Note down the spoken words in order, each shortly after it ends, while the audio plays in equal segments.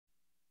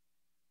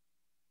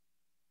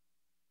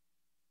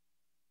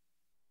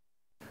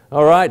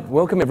All right,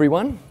 welcome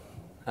everyone.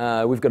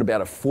 We've got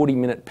about a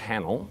 40-minute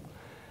panel.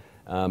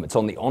 It's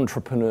on the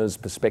entrepreneur's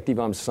perspective.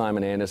 I'm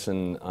Simon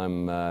Anderson.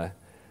 I'm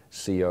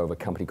CEO of a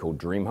company called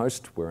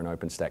DreamHost. We're an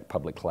OpenStack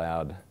public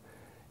cloud.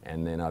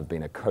 And then I've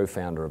been a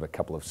co-founder of a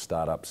couple of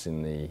startups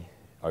in the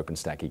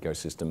OpenStack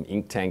ecosystem,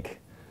 Inktank,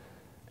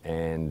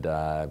 and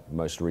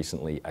most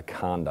recently,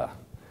 Akanda.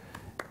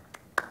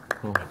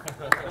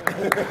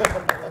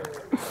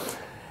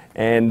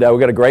 And we've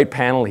got a great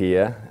panel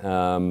here.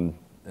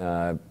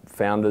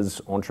 Founders,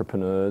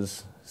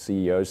 entrepreneurs,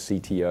 CEOs,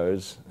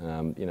 CTOs,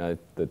 you know,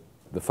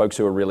 the folks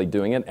who are really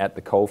doing it at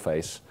the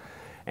coalface.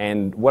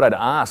 And what I'd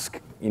ask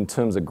in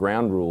terms of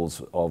ground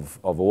rules of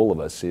all of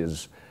us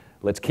is,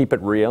 let's keep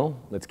it real,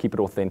 let's keep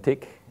it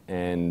authentic,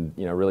 and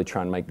really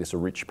try and make this a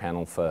rich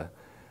panel for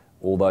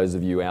all those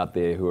of you out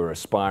there who are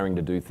aspiring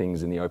to do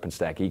things in the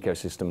OpenStack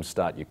ecosystem,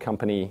 start your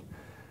company,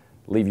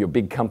 leave your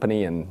big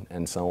company,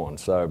 and so on.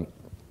 So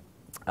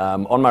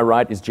on my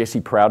right is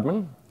Jesse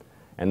Proudman,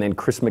 and then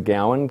Chris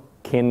McGowan,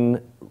 Ken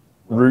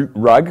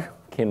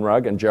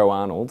Rugg, and Joe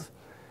Arnold.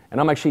 And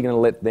I'm actually going to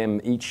let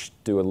them each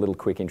do a little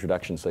quick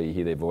introduction so you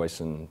hear their voice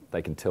and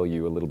they can tell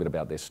you a little bit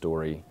about their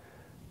story.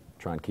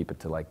 Try and keep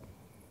it to like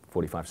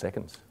 45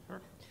 seconds.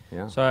 Sure.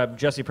 Yeah. So I'm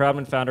Jesse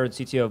Proudman, founder and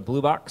CTO of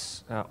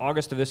Bluebox.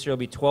 August of this year will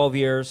be 12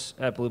 years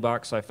at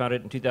Bluebox. I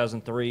founded it in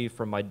 2003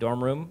 from my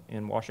dorm room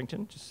in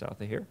Washington, just south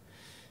of here.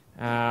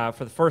 For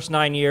the first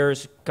 9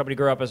 years, the company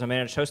grew up as a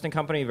managed hosting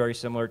company, very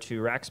similar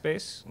to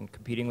Rackspace and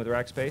competing with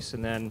Rackspace,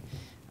 and then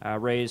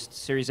raised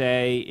Series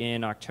A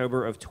in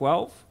October of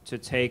 12 to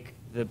take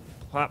the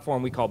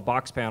platform we call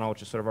Box Panel,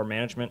 which is sort of our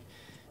management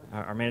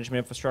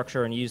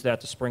infrastructure, and use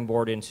that to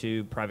springboard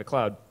into private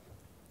cloud.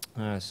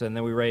 And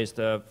then we raised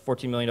a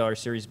 $14 million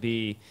Series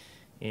B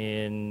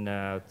in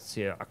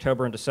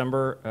October and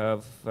December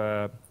of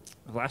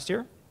last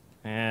year,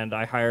 and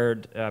I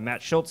hired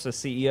Matt Schultz as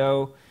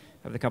CEO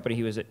of the company.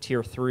 He was at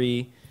Tier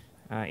 3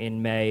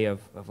 in May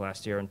of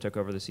last year and took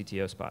over the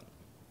CTO spot.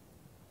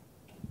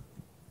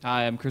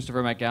 Hi, I'm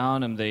Christopher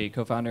McGowan. I'm the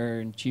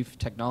co-founder and chief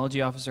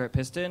technology officer at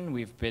Piston.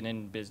 We've been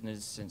in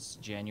business since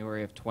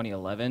January of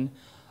 2011.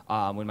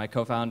 When my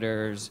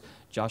co-founders,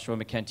 Joshua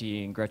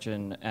McKenty and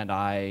Gretchen, and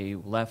I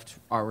left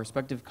our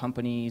respective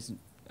companies,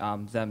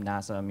 them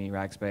NASA, me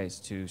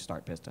Rackspace, to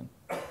start Piston.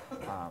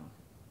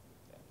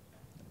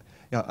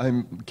 Yeah,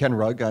 I'm Ken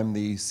Rugg. I'm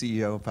the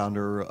CEO and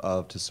founder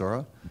of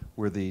Tesora.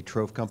 We're the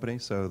Trove company,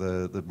 so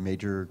the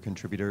major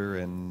contributor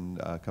and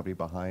company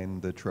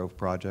behind the Trove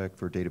project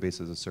for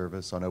database as a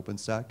service on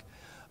OpenStack.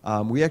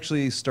 We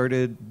actually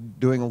started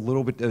doing a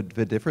little bit of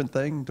a different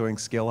thing, doing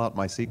scale out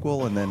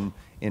MySQL, and then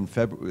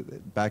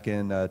back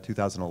in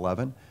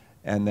 2011.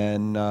 And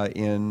then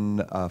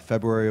in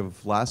February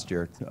of last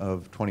year,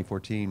 of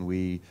 2014,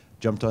 we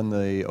jumped on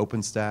the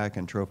OpenStack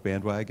and Trove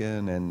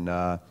bandwagon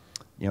and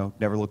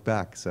never looked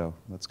back. So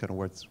that's kind of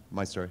what's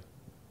my story.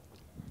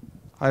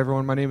 Hi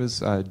everyone, my name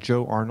is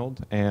Joe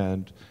Arnold,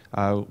 and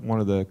one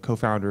of the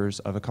co-founders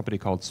of a company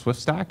called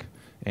SwiftStack,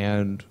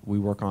 and we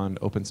work on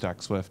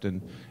OpenStack Swift.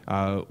 And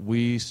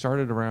we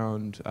started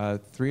around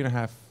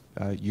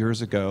 3.5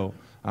 years ago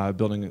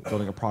building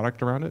a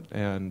product around it,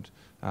 and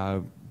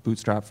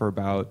bootstrapped for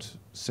about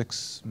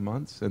 6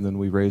 months, and then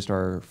we raised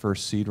our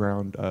first seed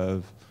round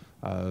of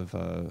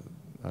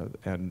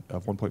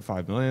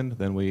 1.5 million.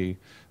 Then we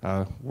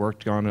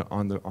worked on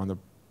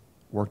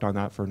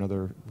that for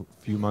another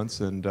few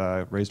months and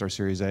raised our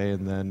Series A,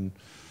 and then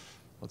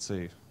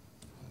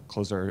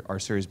closed our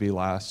Series B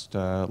last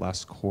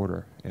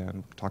quarter,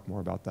 and talk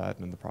more about that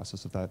and the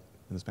process of that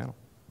in this panel.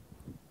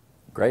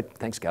 Great,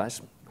 thanks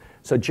guys.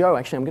 So Joe,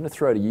 actually I'm going to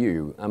throw to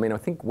you. I mean, I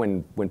think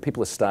when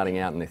people are starting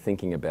out and they're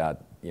thinking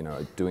about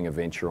doing a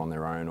venture on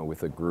their own or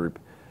with a group,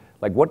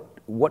 like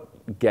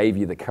what gave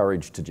you the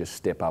courage to just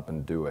step up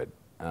and do it?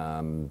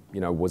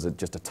 Was it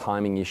just a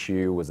timing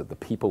issue? Was it the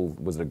people?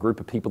 Was it a group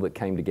of people that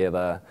came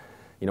together?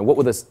 What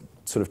were the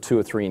sort of 2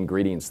 or 3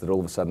 ingredients that all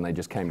of a sudden they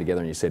just came together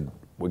and you said,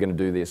 we're going to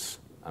do this,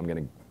 I'm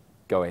going to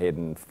go ahead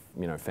and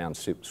found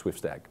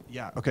SwiftStack?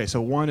 Yeah, okay,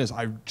 so one is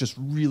I just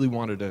really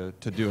wanted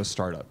to do a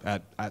startup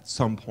at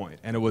some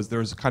point, and there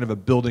was kind of a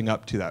building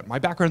up to that. My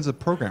background's a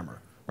programmer,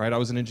 right? I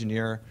was an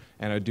engineer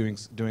and I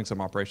was doing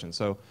some operations,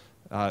 so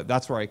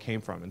that's where I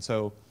came from. And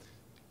so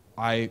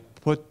I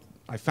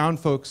found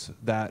folks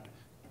that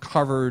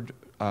covered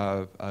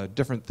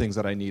different things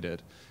that I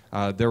needed.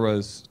 There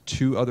was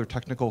 2 other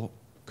technical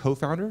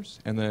co-founders,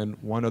 and then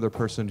 1 other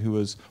person who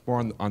was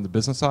more on the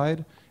business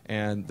side,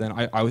 and then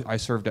I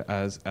served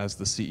as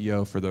the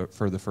CEO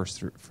for the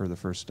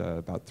first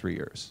about 3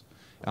 years.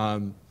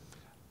 But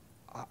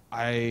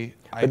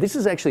this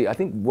is actually, I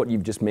think what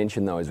you've just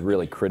mentioned though is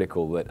really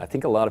critical. That I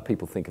think a lot of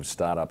people think of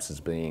startups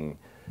as being,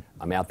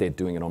 I'm out there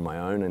doing it on my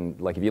own,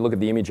 and like if you look at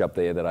the image up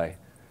there that I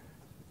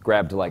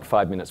grabbed like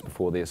 5 minutes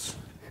before this.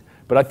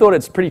 But I thought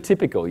it's pretty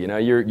typical,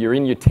 you're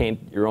in your tent,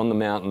 you're on the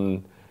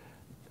mountain,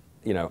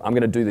 I'm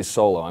going to do this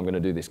solo, I'm going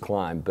to do this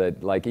climb.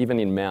 But like even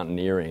in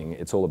mountaineering,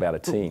 it's all about a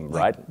team,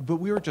 right? But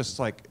we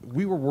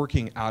were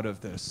working out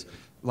of this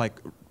like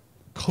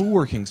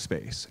co-working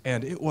space,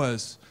 and it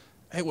was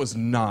it was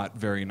not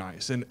very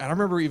nice. And I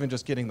remember even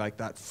just getting like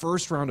that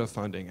first round of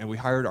funding, and we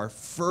hired our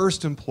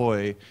first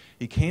employee.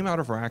 He came out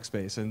of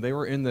Rackspace, and they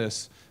were in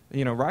this,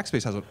 you know,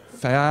 Rackspace has a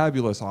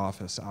fabulous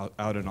office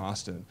out in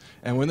Austin.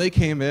 And when they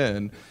came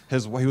in,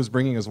 he was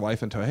bringing his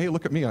wife into, hey,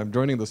 look at me, I'm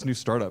joining this new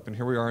startup. And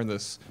here we are in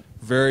this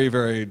very,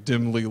 very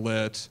dimly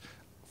lit,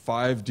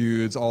 5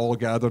 dudes all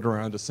gathered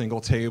around a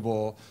single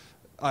table.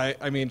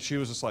 I mean, she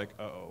was just like,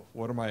 uh-oh,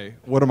 what am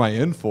I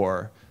in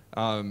for?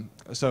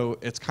 So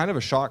it's kind of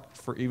a shock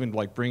for even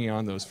like bringing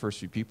on those first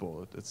few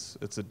people.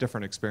 It's a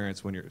different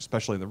experience when you're,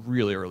 especially in the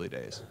really early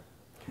days.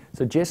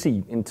 So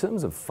Jesse, in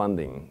terms of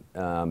funding,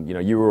 you know,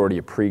 you were already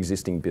a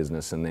pre-existing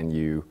business, and then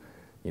you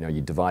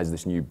devised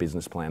this new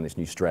business plan, this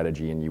new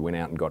strategy, and you went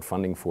out and got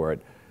funding for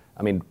it.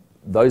 I mean,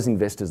 those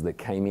investors that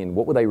came in,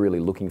 what were they really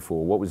looking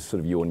for? What was sort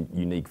of your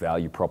unique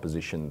value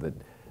proposition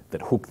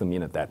that hooked them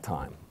in at that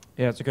time?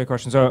 Yeah, it's a good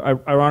question. So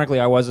ironically,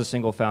 I was a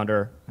single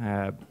founder,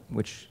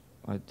 which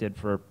I did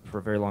for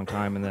a very long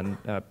time, and then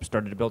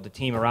started to build a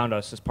team around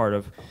us as part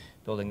of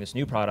building this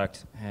new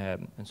product.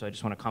 And so I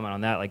just want to comment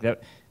on that. Like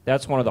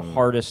that's one of the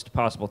hardest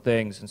possible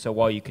things. And so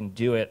while you can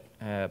do it,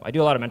 I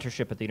do a lot of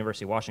mentorship at the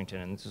University of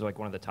Washington, and this is like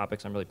one of the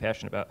topics I'm really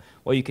passionate about.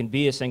 While you can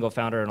be a single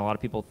founder, and a lot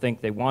of people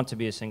think they want to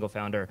be a single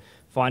founder,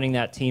 finding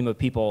that team of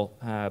people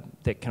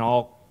that can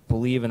all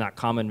believe in that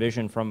common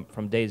vision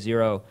from day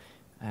zero.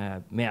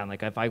 Man,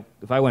 like if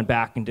I went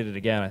back and did it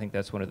again, I think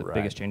that's one of the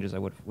biggest changes I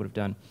would have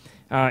done.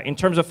 In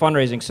terms of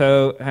fundraising,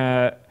 so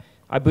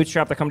I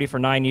bootstrapped the company for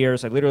 9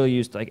 years. I literally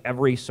used like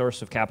every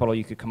source of capital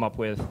you could come up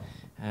with,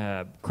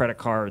 credit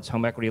cards,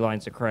 home equity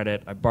lines of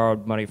credit. I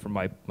borrowed money from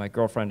my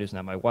girlfriend, who's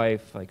now my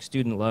wife, like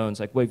student loans.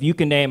 Like, well, if you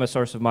can name a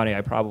source of money, I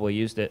probably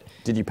used it.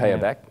 Did you pay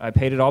it back? I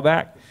paid it all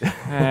back.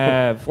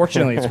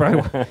 Fortunately, it's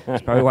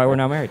probably why we're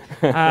now married.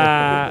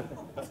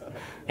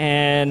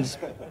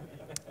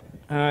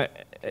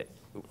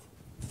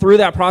 Through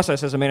that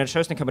process, as a managed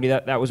hosting company,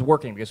 that was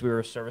working because we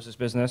were a services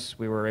business.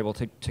 We were able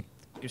to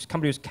this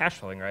company was cash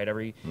flowing, right?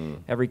 Every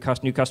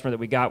new customer that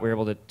we got, we were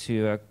able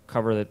to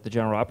cover the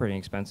general operating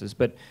expenses.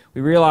 But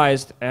we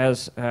realized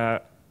as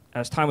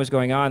time was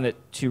going on that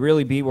to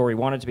really be where we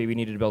wanted to be, we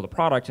needed to build a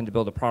product, and to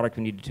build a product,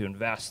 we needed to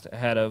invest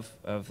ahead of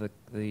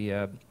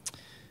the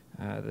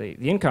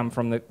income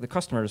from the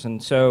customers.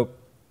 And so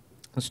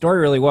the story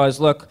really was,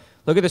 look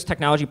at this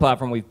technology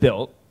platform we've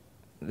built.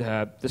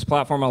 This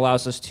platform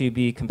allows us to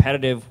be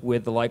competitive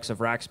with the likes of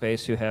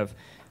Rackspace, who have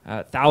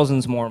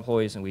thousands more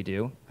employees than we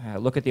do.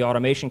 Look at the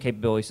automation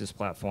capabilities of this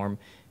platform,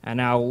 and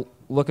now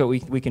look at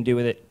what we can do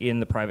with it in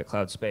the private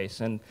cloud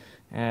space. And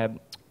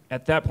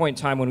at that point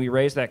in time, when we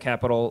raised that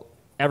capital,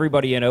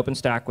 everybody in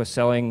OpenStack was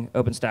selling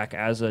OpenStack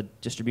as a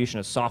distribution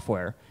of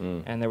software,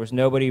 and there was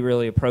nobody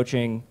really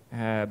approaching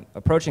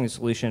the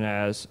solution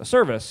as a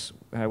service,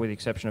 with the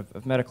exception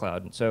of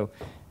MetaCloud. And so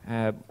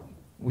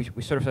we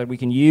sort of said we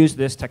can use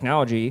this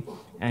technology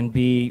and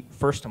be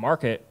first to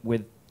market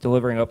with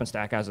delivering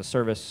OpenStack as a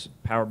service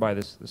powered by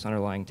this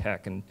underlying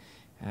tech, and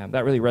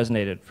that really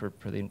resonated for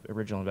the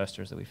original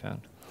investors that we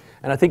found.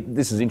 And I think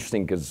this is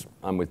interesting because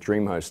I'm with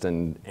DreamHost,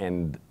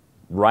 and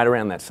right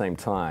around that same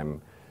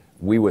time,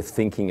 we were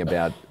thinking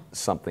about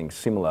something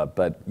similar,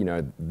 but you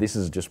know, this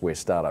is just where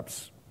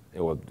startups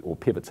or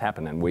pivots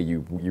happen, and where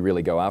you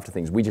really go after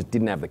things. We just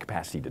didn't have the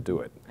capacity to do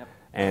it. Yep.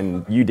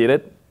 And you did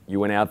it. You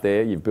went out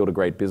there, you've built a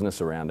great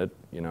business around it.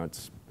 You know,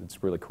 it's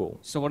really cool.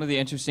 So one of the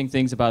interesting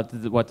things about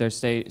what they're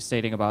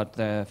stating about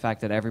the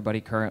fact that everybody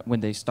when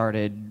they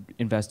started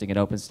investing in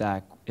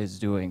OpenStack is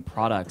doing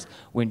products.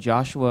 When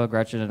Joshua,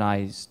 Gretchen, and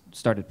I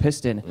started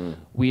Piston,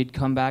 we had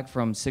come back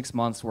from 6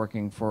 months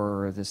working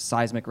for this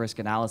seismic risk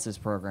analysis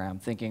program,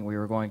 thinking we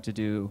were going to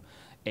do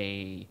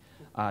a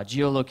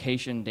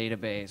geolocation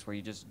database where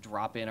you just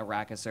drop in a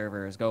rack of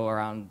servers, go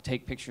around,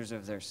 take pictures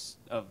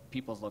of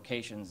people's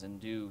locations, and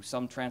do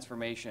some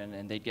transformation,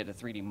 and they'd get a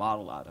 3D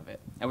model out of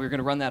it. And we were going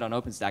to run that on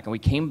OpenStack, and we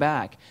came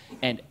back,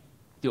 and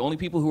the only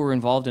people who were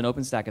involved in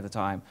OpenStack at the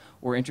time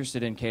were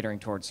interested in catering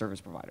towards service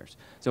providers.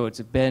 So it's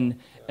been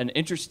an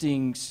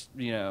interesting,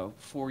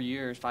 4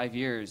 years, 5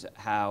 years,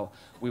 how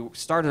we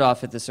started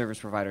off at the service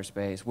provider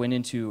space, went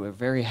into a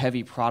very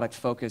heavy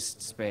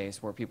product-focused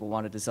space where people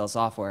wanted to sell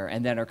software,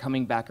 and then are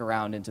coming back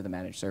around into the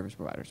managed service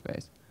provider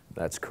space.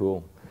 That's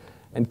cool.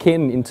 And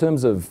Ken, in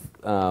terms of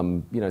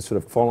sort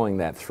of following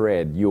that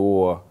thread,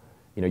 you're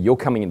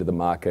coming into the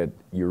market.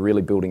 You're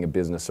really building a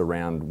business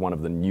around one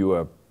of the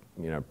newer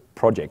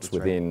projects that's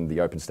within the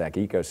OpenStack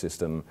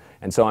ecosystem.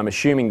 And so I'm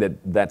assuming that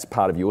that's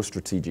part of your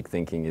strategic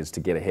thinking, is to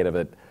get ahead of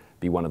it,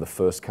 be one of the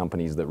first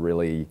companies that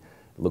really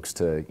looks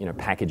to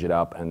package it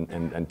up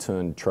and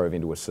turn Trove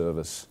into a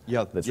service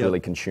that's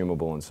really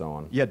consumable and so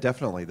on. Yeah,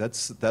 definitely.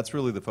 That's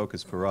really the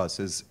focus for us.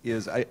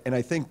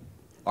 I think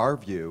our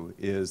view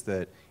is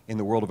that in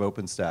the world of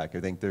OpenStack,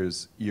 I think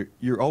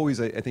you're always,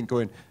 I think,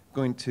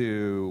 going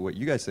to what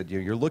you guys said.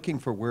 You're looking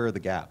for where are the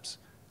gaps.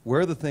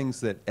 Where are the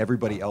things that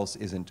everybody else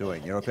isn't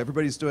doing? If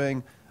everybody's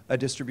doing a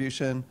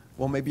distribution,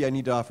 well, maybe I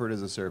need to offer it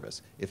as a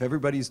service. If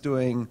everybody's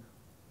doing,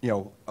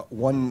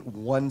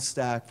 one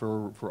stack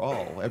for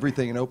all,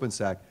 everything in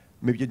OpenStack,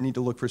 maybe you need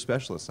to look for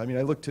specialists. I mean,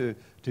 I look to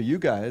you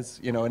guys,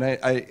 and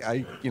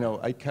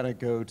I kind of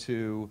go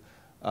to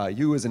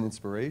you as an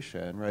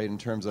inspiration, right? In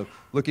terms of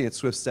looking at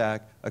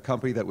SwiftStack, a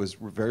company that was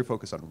very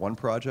focused on one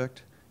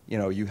project.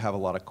 You have a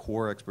lot of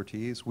core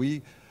expertise.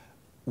 We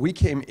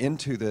came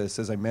into this,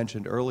 as I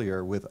mentioned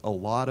earlier, with a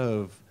lot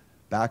of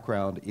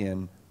background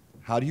in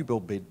how do you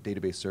build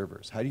database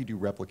servers? How do you do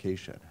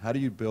replication? How do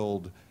you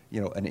build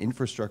an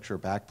infrastructure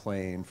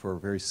backplane for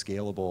very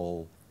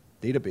scalable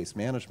database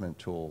management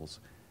tools?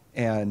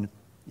 And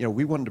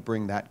we wanted to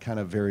bring that kind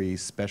of very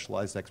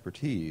specialized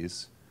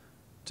expertise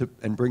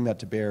and bring that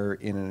to bear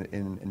in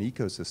an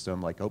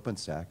ecosystem like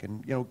OpenStack.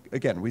 And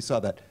again, we saw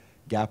that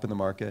gap in the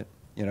market.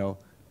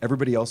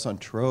 Everybody else on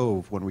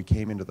Trove, when we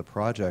came into the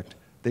project,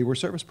 they were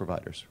service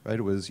providers, right?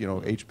 It was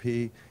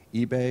HP,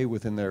 eBay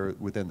within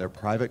their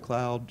private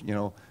cloud.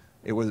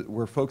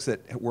 Were folks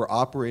that were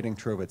operating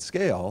Trove at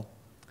scale,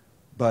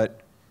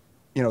 but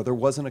there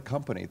wasn't a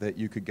company that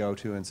you could go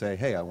to and say,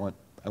 hey, I want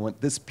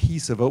this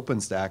piece of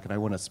OpenStack, and I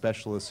want a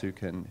specialist who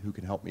can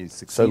help me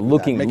succeed. So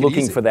with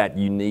looking for that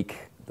unique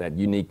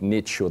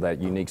niche or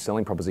that unique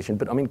selling proposition.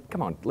 But I mean,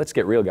 come on, let's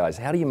get real, guys.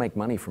 How do you make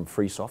money from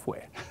free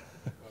software?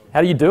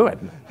 How do you do it?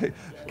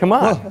 Come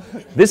on.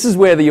 This is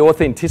where the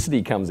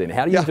authenticity comes in.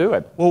 How do you do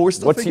it? Well, we're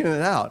still figuring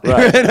it out.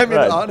 Right, I mean,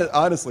 right.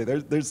 Honestly,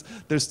 there's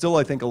still,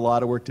 I think, a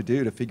lot of work to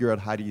do to figure out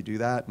how do you do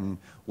that and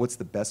what's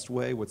the best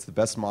way, what's the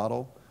best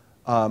model.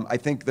 I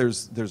think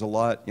there's a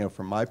lot,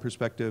 from my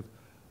perspective.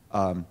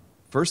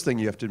 First thing,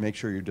 you have to make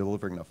sure you're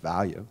delivering enough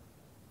value.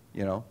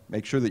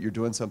 Make sure that you're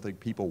doing something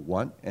people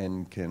want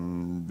and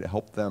can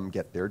help them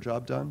get their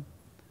job done.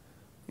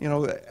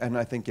 And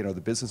I think, the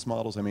business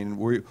models, I mean,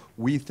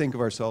 we think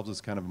of ourselves as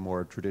kind of a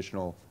more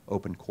traditional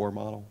open core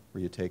model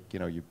where you take,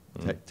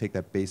 take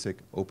that basic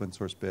open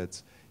source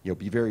bits,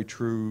 be very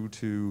true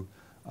to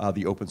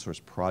the open source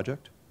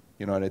project.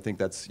 And I think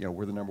that's,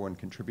 we're the #1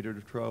 contributor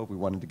to Trove. We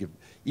wanted to give,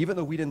 even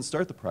though we didn't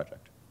start the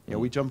project,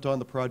 we jumped on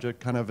the project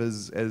kind of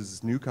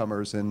as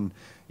newcomers, and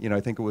I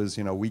think it was,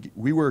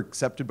 we were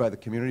accepted by the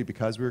community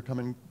because we were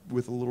coming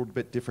with a little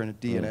bit different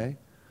DNA.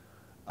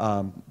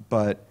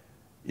 But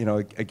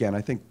again,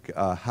 I think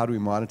how do we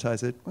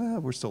monetize it? Well,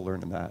 we're still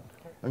learning that.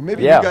 I mean,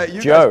 maybe you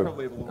guys Joe.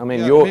 probably have a little, I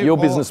mean, your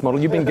business model.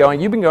 You've been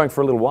going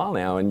for a little while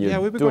now, and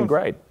you're doing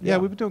great.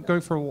 We've been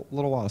going for a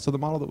little while. So the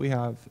model that we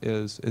have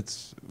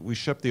is we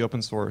ship the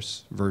open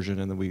source version,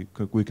 and then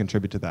we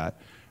contribute to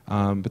that.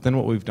 But then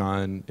what we've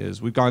done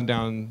is we've gone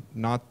down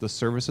not the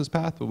services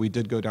path, but we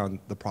did go down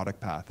the product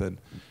path, and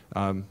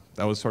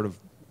that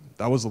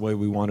was the way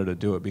we wanted to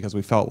do it because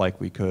we felt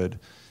like we could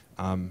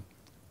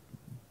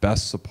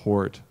best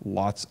support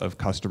lots of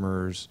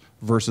customers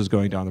versus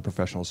going down the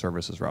professional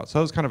services route. So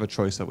that was kind of a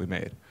choice that we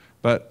made.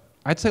 But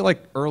I'd say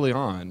like early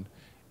on,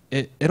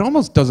 it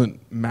almost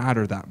doesn't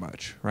matter that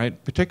much,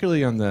 right?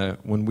 Particularly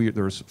when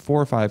there was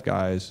 4 or 5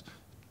 guys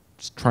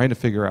trying to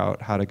figure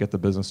out how to get the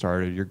business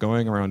started. You're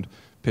going around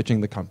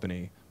pitching the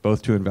company,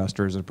 both to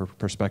investors and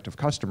prospective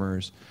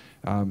customers.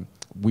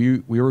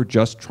 We were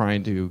just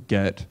trying to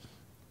get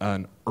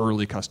an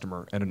early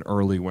customer and an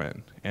early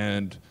win.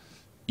 And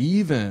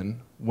even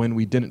when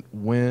we didn't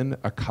win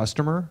a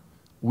customer,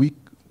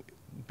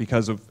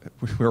 because we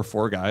were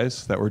 4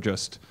 guys that were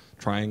just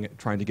trying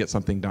to get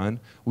something done,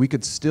 we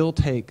could still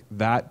take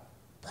that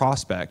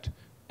prospect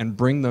and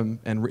bring them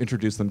and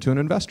introduce them to an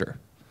investor.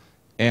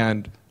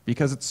 And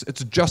because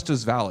it's just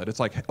as valid. It's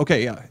like,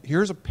 okay, yeah,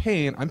 here's a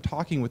pain. I'm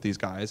talking with these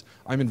guys.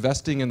 I'm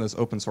investing in this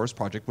open source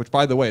project, which,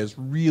 by the way, is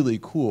really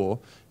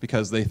cool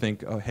because they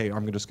think, oh, hey,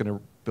 I'm just going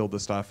to build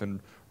this stuff and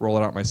roll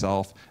it out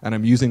myself, and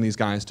I'm using these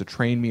guys to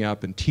train me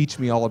up and teach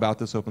me all about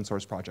this open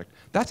source project.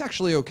 That's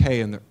actually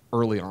okay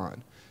early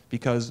on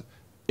because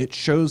it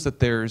shows that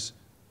there's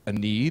a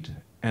need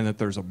and that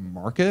there's a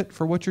market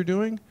for what you're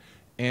doing,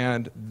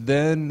 and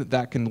then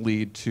that can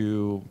lead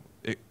to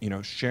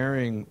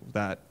sharing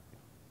that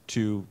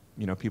to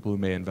people who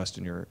may invest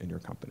in your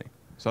company.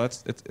 So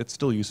it's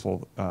still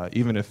useful,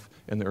 even if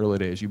in the early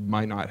days you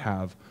might not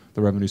have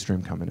the revenue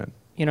stream coming in.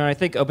 I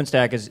think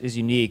OpenStack is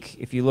unique.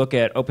 If you look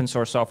at open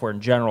source software in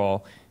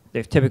general,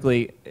 they've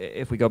typically,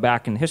 if we go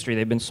back in history,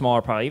 they've been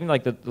smaller probably. Even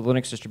like the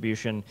Linux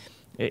distribution,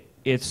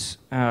 it's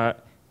a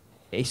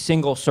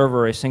single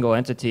server, a single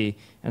entity.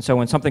 And so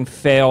when something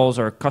fails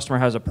or a customer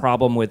has a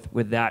problem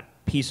with that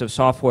piece of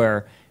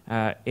software,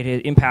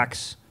 it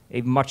impacts a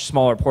much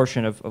smaller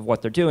portion of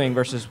what they're doing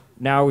versus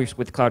now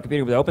with cloud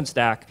computing, with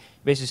OpenStack,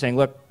 basically saying,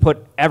 look,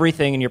 put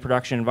everything in your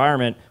production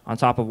environment on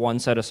top of one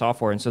set of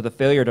software. And so the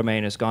failure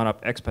domain has gone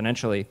up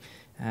exponentially.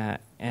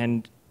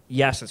 And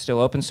yes, it's still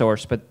open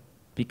source, but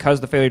because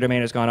the failure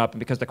domain has gone up and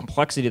because the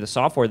complexity of the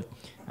software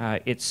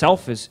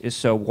itself is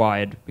so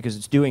wide, because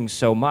it's doing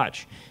so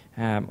much,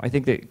 I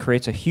think that it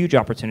creates a huge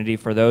opportunity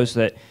for those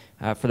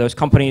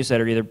companies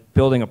that are either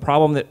building a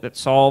problem that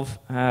solve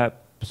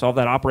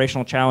that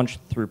operational challenge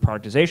through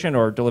productization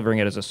or delivering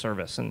it as a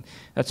service, and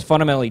that's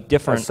fundamentally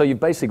different. So you've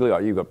basically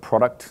got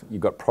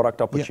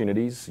product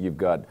opportunities, you've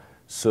got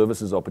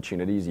services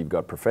opportunities, you've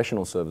got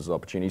professional services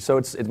opportunities. So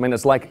I mean,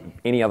 it's like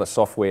any other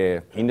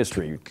software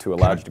industry to a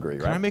large degree,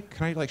 right?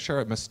 Can I like share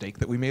a mistake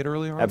that we made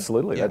early on?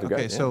 Absolutely, Yeah, that'd be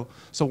okay, great. Yeah.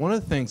 so one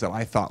of the things that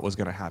I thought was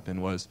going to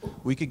happen was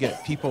we could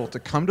get people to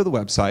come to the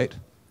website,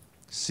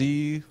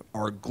 see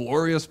our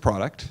glorious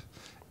product,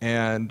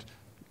 and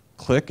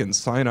click and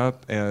sign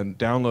up and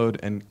download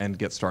and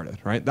get started,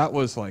 right? That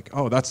was like,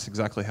 oh, that's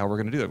exactly how we're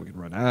going to do it. We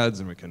can run ads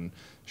and we can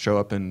show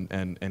up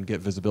and get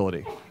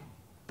visibility.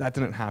 That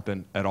didn't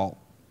happen at all,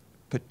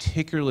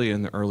 particularly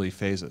in the early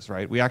phases,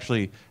 right? We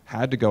actually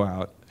had to go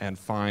out and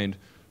find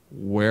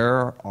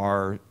where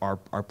our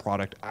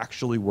product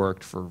actually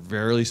worked for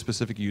very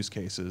specific use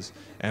cases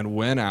and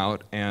went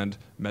out and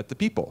met the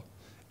people.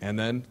 And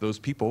then those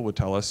people would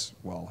tell us,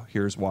 well,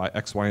 here's why,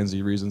 X, Y, and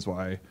Z reasons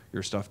why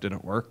your stuff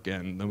didn't work,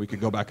 and then we could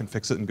go back and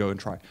fix it and go and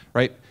try,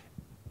 right?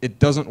 It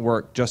doesn't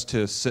work just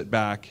to sit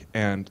back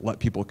and let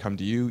people come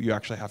to you. You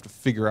actually have to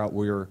figure out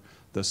where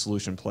the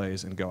solution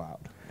plays and go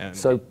out.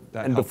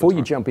 And before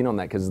you jump in on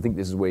that, because I think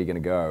this is where you're going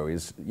to go,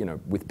 is, you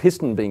know, with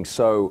Piston being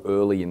so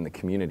early in the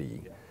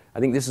community, I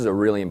think this is a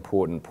really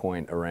important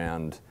point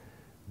around,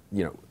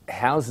 you know,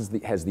 how has the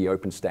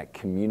OpenStack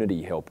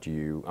community helped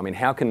you? I mean,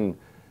 how can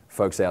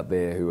folks out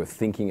there who are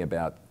thinking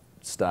about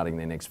starting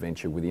their next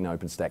venture within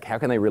OpenStack, how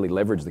can they really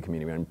leverage the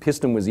community? And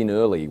Piston was in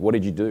early. What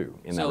did you do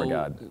in that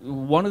regard?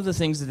 One of the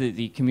things that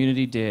the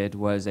community did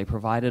was they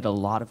provided a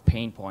lot of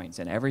pain points,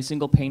 and every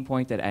single pain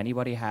point that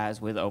anybody has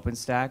with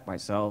OpenStack,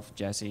 myself,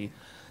 Jesse,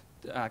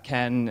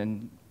 Ken,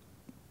 and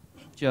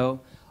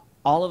Joe,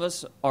 all of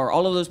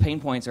those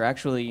pain points are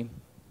actually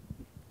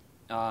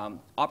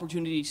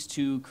opportunities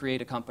to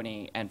create a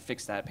company and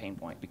fix that pain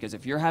point. Because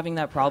if you're having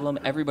that problem,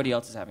 everybody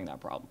else is having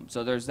that problem.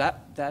 So there's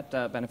that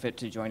benefit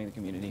to joining the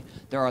community.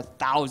 There are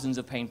thousands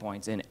of pain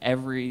points in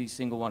every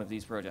single one of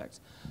these projects.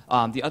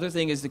 The other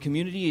thing is the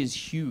community is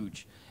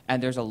huge.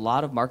 And there's a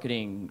lot of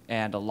marketing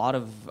and a lot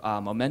of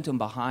momentum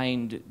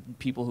behind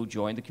people who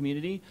join the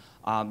community.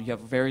 You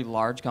have very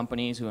large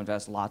companies who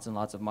invest lots and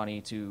lots of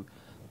money to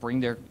bring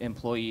their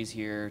employees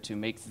here, to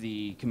make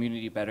the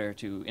community better,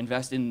 to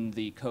invest in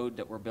the code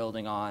that we're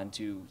building on,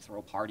 to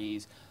throw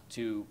parties,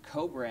 to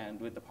co-brand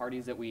with the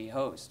parties that we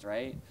host,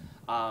 right?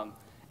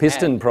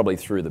 Piston probably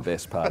threw the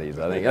best parties,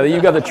 I think.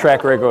 You've got the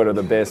track record of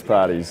the best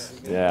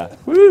parties. Yeah.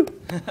 Woo!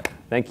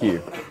 Thank you.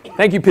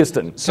 Thank you,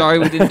 Piston. Sorry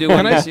we didn't do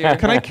one this year.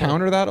 Can I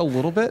counter that a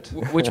little bit?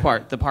 Which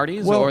part? The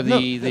parties, Well, or no.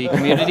 the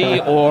community,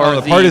 or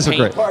the parties are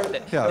pain,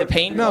 great. Yeah. The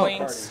pain No.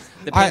 points?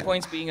 The pain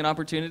points being an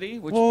opportunity?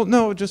 Which Well,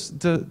 no, just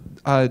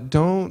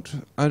don't.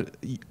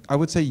 I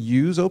would say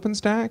use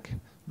OpenStack,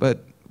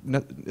 but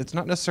it's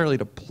not necessarily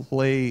to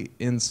play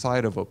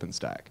inside of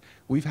OpenStack.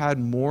 We've had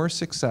more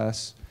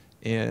success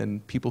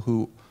in people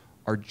who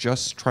are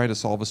just trying to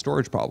solve a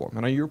storage problem,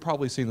 and you're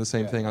probably seeing the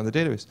same thing on the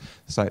database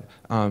side,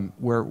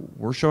 where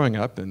we're showing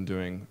up and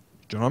doing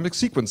genomic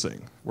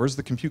sequencing. Where's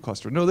the compute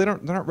cluster? No, they're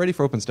not ready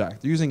for OpenStack.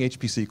 They're using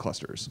HPC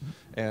clusters,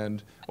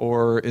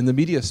 or in the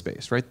media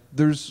space, right?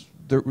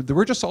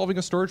 We're just solving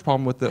a storage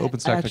problem with the OpenStack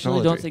technology. I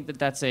actually don't think that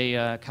that's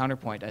a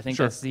counterpoint. I think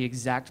Sure. that's the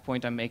exact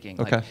point I'm making.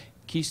 Okay. Like,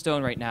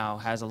 Keystone right now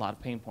has a lot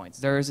of pain points.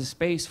 There is a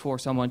space for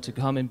someone to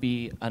come and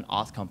be an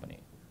auth company.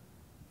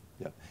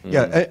 Yeah,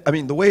 yeah. I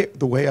mean, the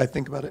way I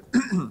think about it,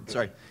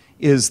 sorry,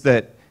 is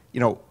that, you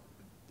know,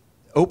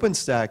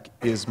 OpenStack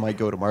is my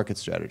go-to-market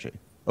strategy.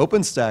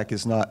 OpenStack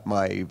is not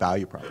my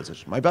value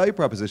proposition. My value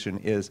proposition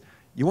is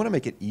you want to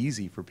make it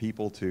easy for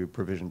people to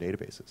provision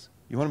databases.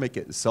 You want to make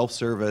it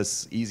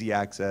self-service, easy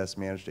access,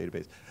 managed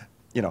database.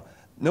 You know,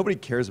 nobody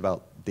cares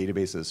about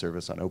database as a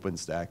service on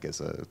OpenStack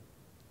as a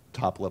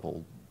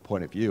top-level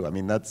point of view. I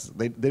mean,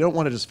 they don't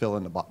want to just fill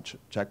in the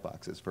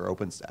checkboxes for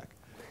OpenStack.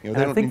 You know,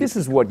 And I think this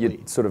is what you're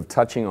sort of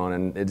touching on,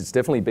 and it's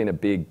definitely been a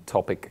big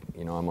topic.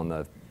 You know, I'm on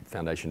the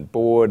foundation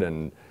board,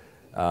 and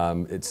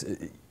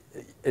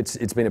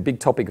it's been a big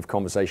topic of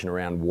conversation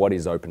around what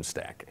is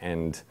OpenStack.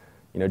 And,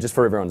 you know, just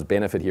for everyone's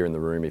benefit here in the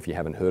room, if you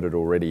haven't heard it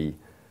already,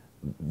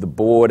 the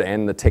board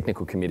and the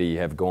technical committee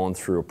have gone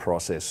through a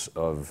process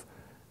of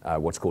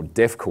what's called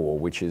DevCore,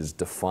 which is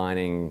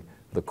defining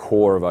the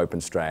core of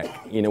OpenStack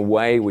in a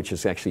way which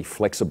is actually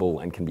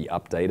flexible and can be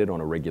updated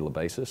on a regular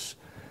basis.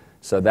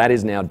 So that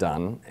is now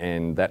done,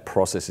 and that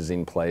process is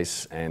in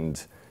place,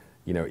 and,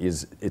 you know,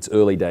 it's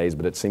early days,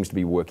 but it seems to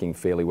be working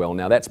fairly well.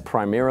 Now, that's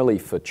primarily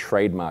for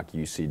trademark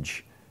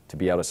usage, to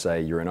be able to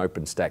say you're an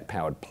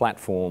OpenStack-powered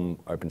platform,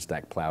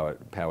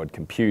 OpenStack-powered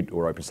compute,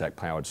 or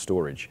OpenStack-powered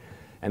storage.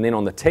 And then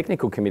on the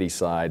technical committee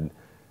side,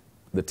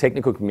 the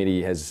technical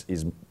committee is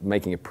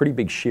making a pretty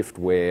big shift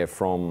where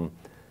from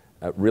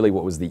really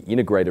what was the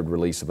integrated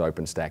release of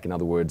OpenStack, in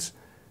other words,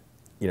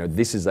 you know,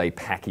 this is a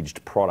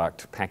packaged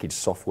product, packaged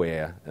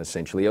software,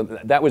 essentially.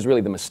 That was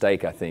really the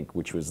mistake, I think,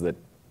 which was that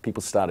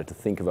people started to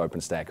think of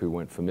OpenStack who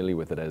weren't familiar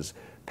with it as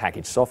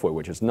packaged software,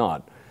 which it's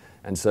not.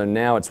 And so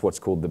now it's what's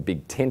called the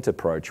big tent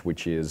approach,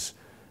 which is,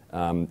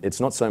 it's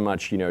not so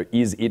much, you know,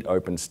 is it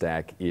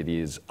OpenStack, it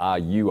is, are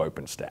you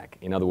OpenStack?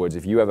 In other words,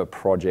 if you have a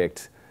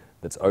project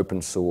that's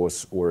open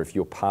source, or if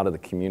you're part of the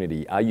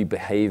community, are you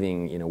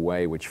behaving in a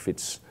way which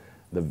fits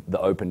the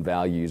open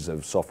values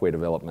of software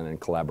development and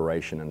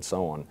collaboration and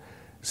so on.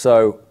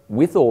 So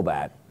with all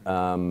that,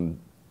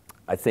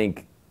 I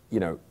think,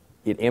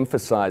 it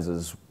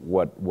emphasizes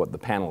what the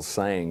panel's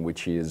saying,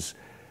 which is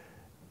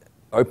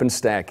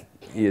OpenStack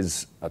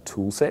is a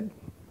tool set.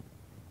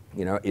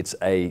 It's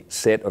a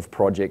set of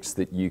projects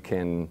that you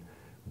can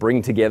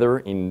bring together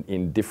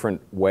in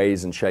different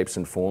ways and shapes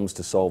and forms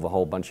to solve a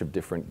whole bunch of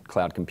different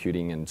cloud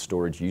computing and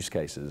storage use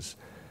cases.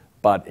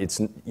 But it's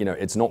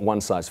not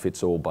one size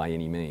fits all by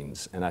any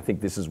means. And I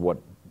think this is what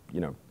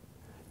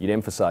you'd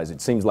emphasize.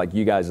 It seems like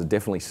you guys are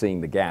definitely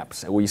seeing the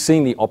gaps. Or you're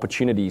seeing the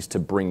opportunities to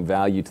bring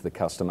value to the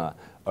customer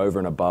over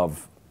and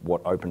above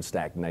what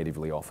OpenStack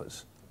natively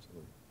offers.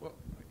 Well,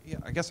 yeah,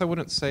 I guess I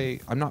wouldn't say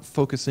I'm not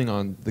focusing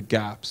on the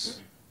gaps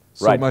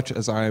so Right. much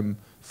as I'm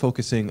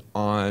focusing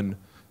on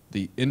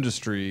the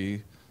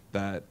industry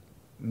that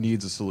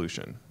needs a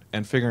solution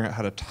and figuring out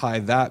how to tie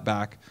that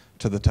back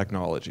to the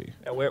technology.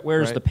 Yeah,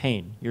 where's Right. the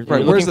pain? You're Right,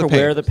 looking where's for the pain?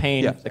 where the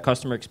pain, Yeah. the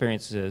customer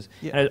experience is.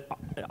 Yeah. And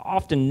it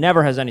often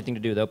never has anything to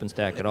do with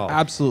OpenStack at all.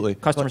 Absolutely.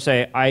 Customers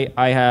say,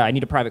 I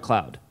need a private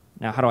cloud.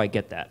 Now, how do I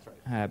get that?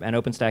 And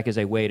OpenStack is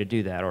a way to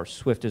do that, or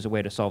Swift is a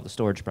way to solve the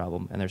storage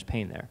problem, and there's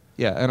pain there.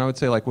 Yeah, and I would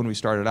say like when we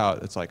started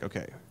out, it's like,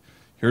 okay,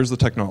 here's the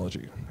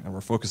technology, and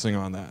we're focusing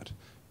on that.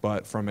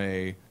 But from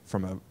a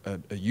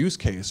use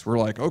case, we're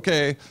like,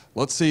 okay,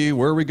 let's see,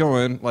 where are we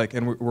going? Like,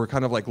 and we're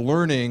kind of like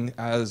learning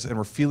and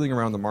we're feeling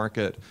around the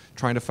market,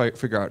 trying to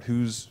figure out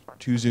who's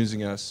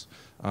using us,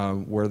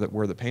 where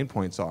the pain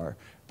points are.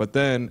 But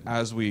then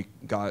as we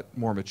got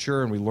more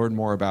mature and we learned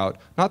more about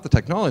not the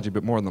technology,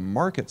 but more on the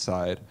market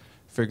side,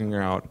 figuring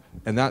out,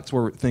 and that's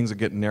where things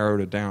get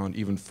narrowed down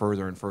even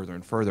further and further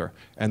and further.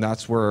 And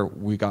that's where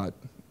we got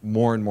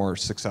more and more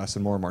success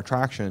and more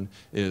traction,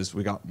 is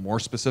we got more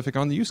specific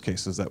on the use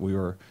cases that we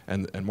were,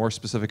 and more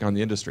specific on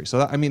the industry. So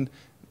that,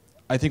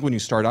 I think when you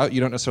start out,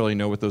 you don't necessarily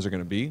know what those are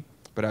going to be,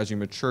 but as you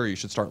mature, you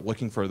should start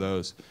looking for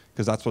those,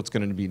 because that's what's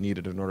going to be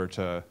needed in order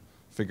to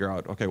figure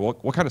out, okay,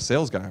 what kind of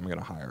sales guy am I going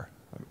to hire?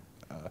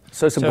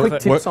 So some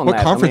quick tips on what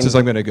that. conferences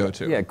I'm going to go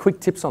to? Yeah, quick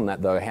tips on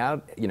that though.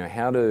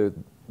 How do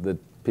the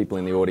people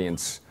in the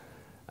audience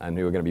and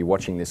who are going to be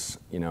watching this,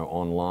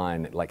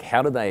 online, like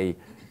how do they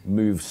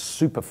move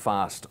super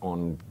fast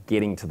on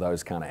getting to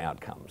those kind of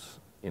outcomes?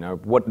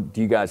 What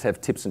do you guys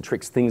have tips and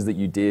tricks, things that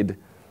you did,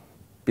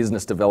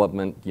 business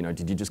development?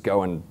 Did you just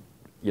go and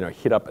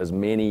hit up as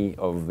many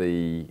of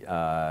the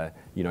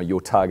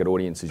your target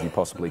audience as you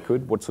possibly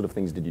could? What sort of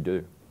things did you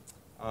do?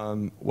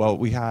 Well,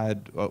 we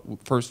had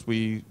first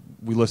we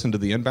listened to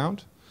the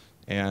inbound,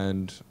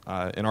 and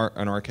in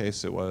our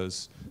case it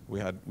was we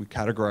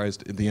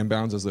categorized the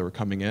inbounds as they were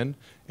coming in,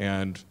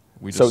 and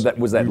we just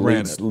was that we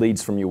ran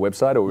leads from your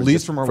website, or was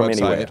leads it from our from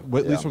website,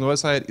 anywhere? leads from the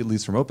website, it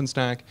leads from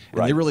OpenStack, and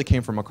Right. they really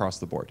came from across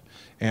the board.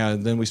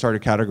 And then we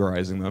started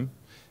categorizing them,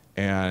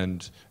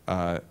 and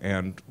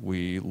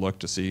we looked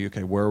to see,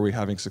 okay, where are we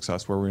having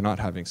success, where are we not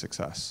having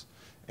success?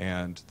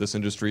 And this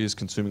industry is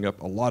consuming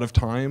up a lot of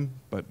time,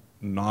 but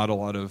not a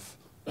lot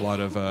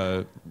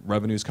of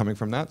revenues coming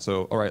from that.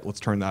 So, all right, let's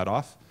turn that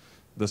off.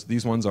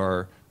 These ones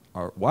are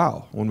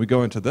wow. When we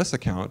go into this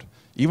account,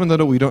 even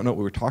though we don't know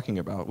what we're talking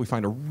about, we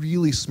find a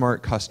really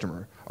smart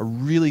customer, a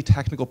really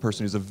technical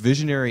person who's a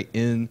visionary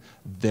in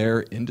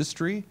their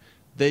industry.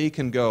 They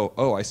can go,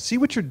 oh, I see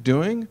what you're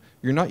doing.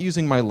 You're not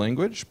using my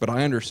language, but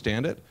I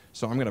understand it.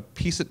 So I'm going to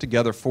piece it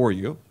together for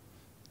you.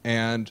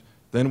 And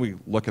then we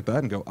look at that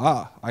and go,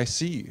 I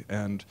see.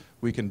 And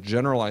we can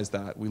generalize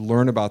that. We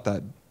learn about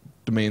that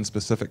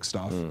domain-specific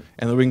stuff. And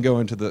then we can go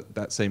into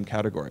that same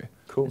category.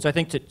 Cool. And so I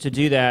think to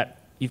do that,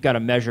 you've got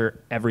to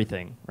measure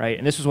everything, right?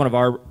 And this was one of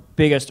our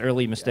biggest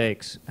early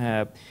mistakes,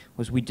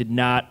 was we did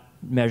not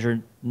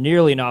measure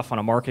nearly enough on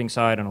a marketing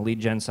side, on a lead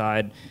gen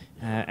side,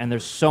 and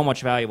there's so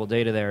much valuable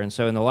data there. And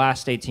so in the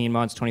last 18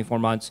 months, 24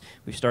 months,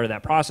 we've started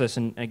that process,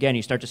 and again,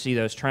 you start to see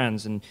those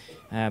trends, and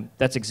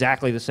that's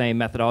exactly the same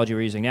methodology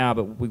we're using now,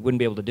 but we wouldn't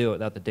be able to do it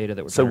without the data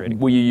that we're So generating.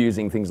 were you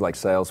using things like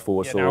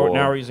Salesforce? Yeah, or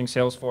now we're using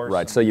Salesforce.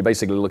 Right, so you're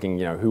basically looking,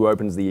 who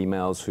opens the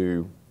emails,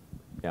 who...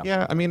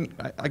 Yeah,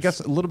 I guess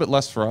a little bit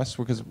less for us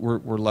because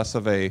we're less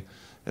of a.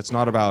 It's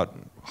not about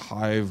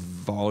high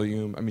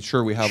volume.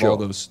 Sure, we have all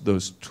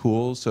those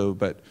tools. So,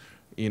 but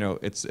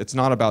it's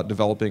not about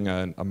developing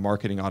a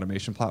marketing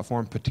automation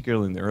platform,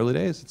 particularly in the early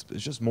days.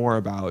 It's just more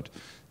about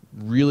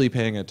really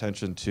paying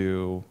attention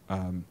to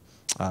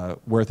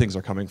where things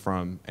are coming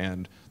from,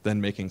 and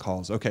then making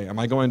calls. Okay, am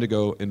I going to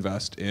go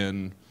invest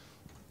in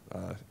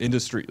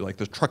industry, like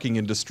the trucking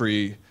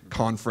industry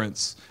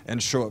conference,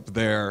 and show up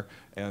there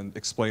and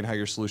explain how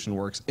your solution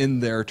works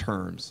in their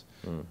terms,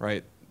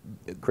 right?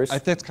 Chris? I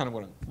think that's kind of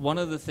what One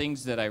of the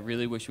things that I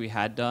really wish we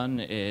had done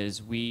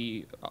is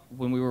when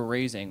we were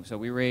raising, so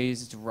we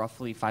raised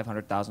roughly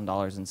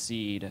 $500,000 in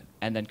seed,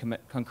 and then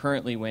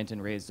concurrently went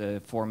and raised a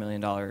 $4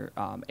 million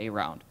A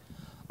round.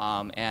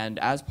 And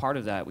as part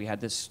of that, we had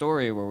this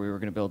story where we were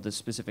going to build this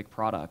specific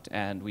product,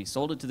 and we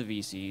sold it to the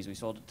VCs, we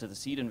sold it to the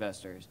seed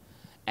investors,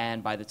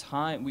 and by the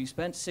time we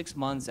spent 6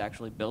 months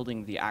actually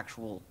building the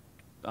actual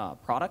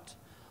product,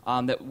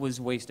 that was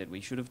wasted.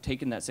 We should have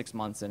taken that 6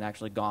 months and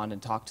actually gone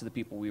and talked to the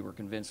people we were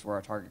convinced were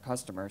our target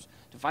customers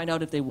to find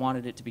out if they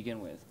wanted it to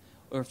begin with,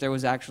 or if there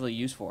was actually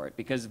use for it.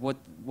 Because what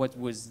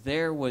was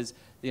there was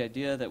the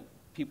idea that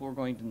people were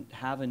going to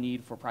have a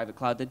need for private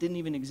cloud that didn't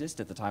even exist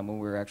at the time when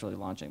we were actually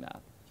launching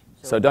that.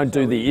 So don't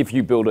do the if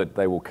you build it,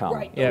 they will come.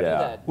 Right.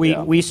 Yeah.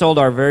 Yeah. We sold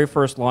our very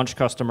first launch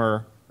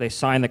customer. They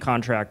signed the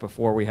contract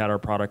before we had our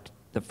product,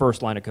 the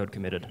first line of code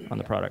committed on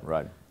the product.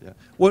 Right. Yeah.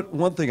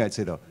 One thing I'd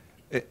say though,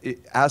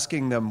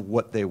 asking them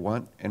what they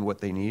want and what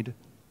they need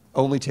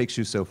only takes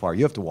you so far.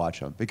 You have to watch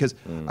them because,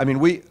 I mean,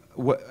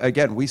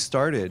 we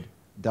started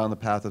down the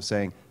path of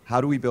saying, how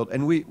do we build,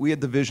 and we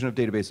had the vision of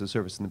database as a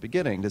service in the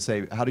beginning to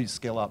say, how do you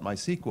scale out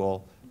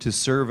MySQL to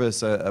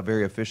service a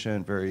very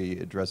efficient, very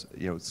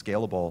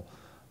scalable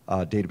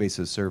database as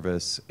a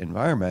service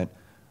environment.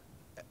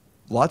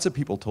 Lots of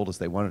people told us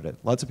they wanted it.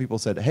 Lots of people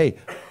said, hey,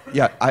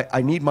 yeah,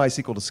 I need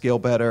MySQL to scale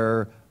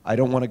better. I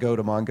don't want to go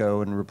to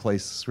Mongo and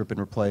rip and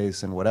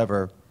replace and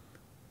whatever.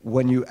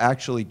 When you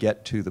actually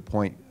get to the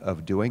point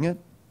of doing it,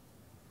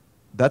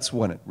 that's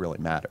when it really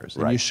matters.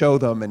 And Right. you show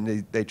them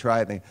and they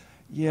try and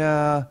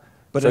yeah,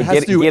 but So it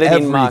has to do get it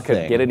everything. in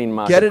market. Get it in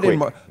market Get it quick. in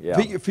market.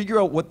 Yeah. Figure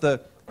out what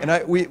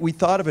we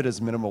thought of it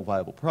as minimal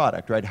viable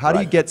product, right? How do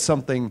you Right. get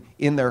something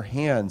in their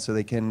hands so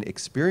they can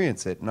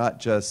experience it, not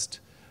just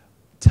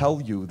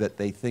tell you that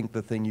they think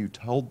the thing you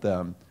told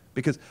them,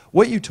 because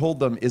what you told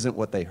them isn't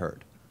what they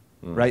heard,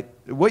 right?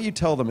 What you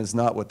tell them is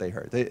not what they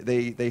heard.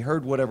 They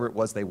heard whatever it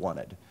was they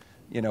wanted.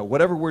 You know,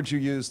 whatever words you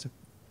used,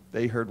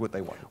 they heard what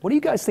they wanted. What do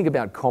you guys think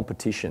about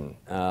competition?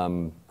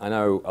 I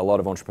know a lot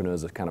of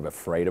entrepreneurs are kind of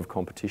afraid of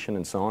competition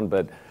and so on,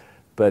 but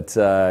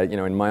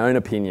in my own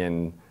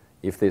opinion,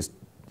 if there's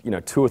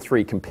 2 or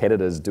 3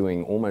 competitors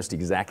doing almost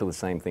exactly the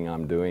same thing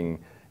I'm doing,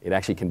 it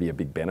actually can be a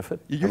big benefit.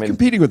 You're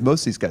competing with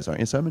most of these guys, aren't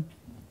you, Simon?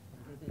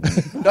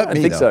 Not I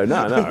me, think though. so.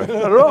 No, not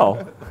at all.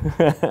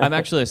 I'm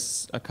actually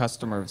a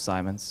customer of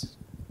Simon's,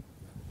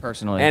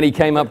 personally. And he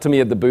came up to me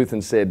at the booth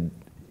and said,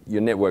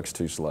 "Your network's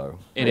too slow."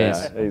 It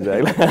Yeah, is.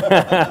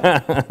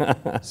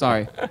 exactly.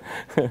 Sorry.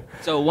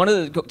 So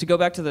to go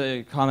back to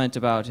the comment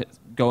about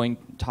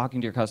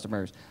talking to your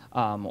customers,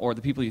 or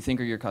the people you think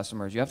are your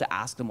customers, you have to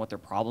ask them what their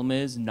problem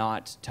is,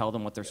 not tell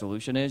them what their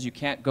solution is. You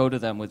can't go to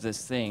them with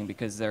this thing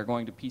because they're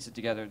going to piece it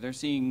together. They're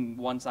seeing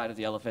one side of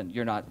the elephant.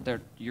 You're not.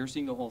 You're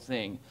seeing the whole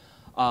thing.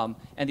 And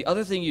the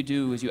other thing you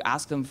do is you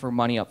ask them for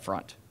money up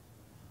front.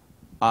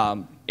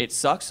 It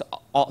sucks.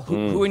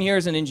 Who in here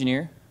is an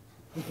engineer?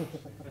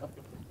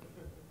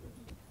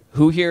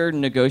 Who here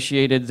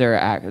negotiated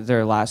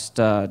their last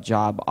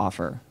job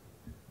offer?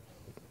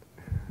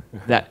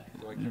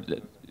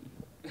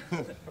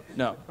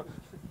 No.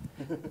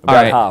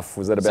 About half.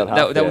 Was that about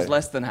half? That was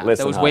less than half.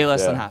 That was way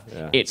less than half.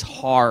 Yeah. It's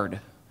hard.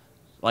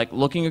 Like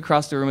looking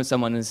across the room at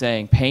someone and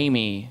saying, "Pay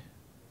me,"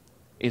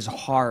 is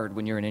hard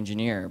when you're an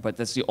engineer. But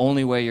that's the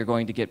only way you're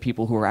going to get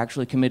people who are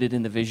actually committed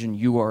in the vision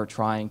you are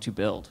trying to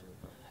build.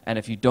 And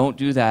if you don't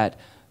do that,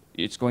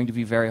 it's going to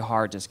be very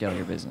hard to scale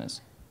your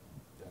business.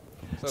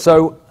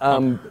 So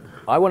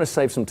I want to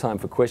save some time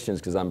for questions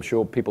because I'm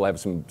sure people have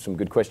some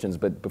good questions.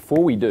 But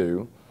before we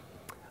do,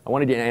 I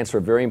wanted you to answer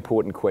a very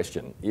important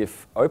question.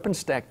 If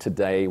OpenStack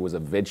today was a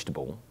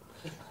vegetable,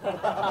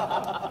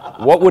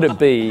 what would it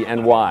be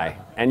and why?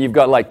 And you've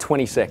got like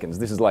 20 seconds.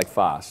 This is like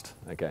fast.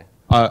 Okay.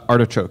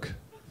 Artichoke.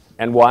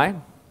 And why?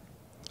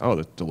 Oh,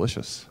 they're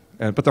delicious.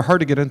 But they're hard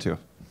to get into.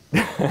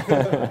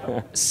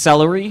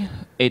 Celery,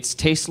 it's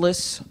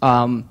tasteless,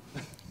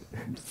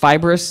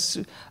 fibrous.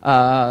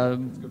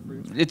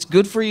 It's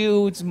good for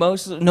you.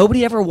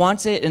 Nobody ever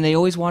wants it, and they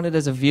always want it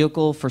as a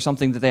vehicle for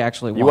something that they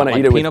actually want. You want to like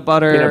eat it peanut with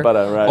butter, peanut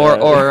butter, right?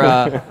 or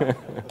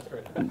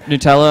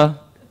Nutella.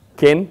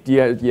 Ken, do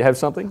you have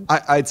something?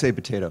 I'd say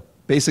potato.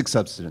 Basic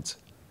substance.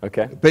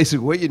 Okay.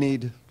 Basic what you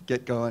need.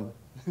 Get going.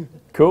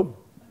 Cool.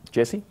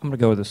 Jesse? I'm going to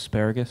go with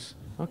asparagus.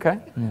 Okay.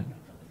 Yeah.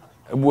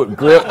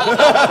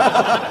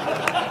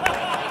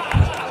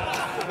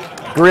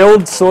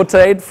 Grilled,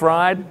 sauteed,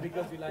 fried?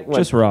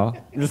 Just raw.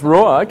 Just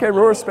raw? Okay,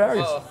 raw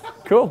asparagus.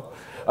 Cool.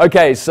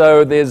 Okay,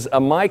 so there's a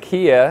mic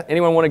here.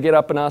 Anyone want to get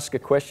up and ask a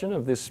question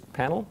of this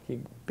panel?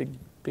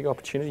 Big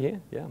opportunity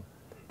here. Yeah.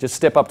 Just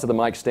step up to the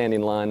mic, stand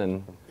in line,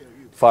 and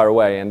fire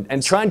away.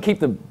 And try and keep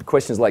the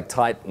questions like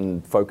tight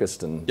and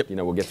focused, and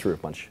we'll get through a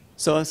bunch.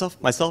 So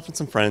myself and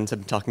some friends have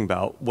been talking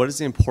about what is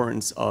the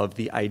importance of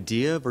the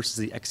idea versus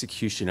the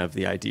execution of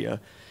the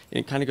idea. And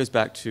it kind of goes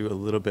back to a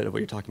little bit of what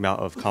you're talking about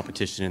of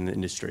competition in the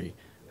industry.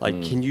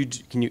 Like, can you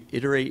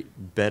iterate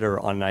better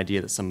on an idea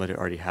that somebody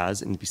already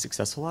has and be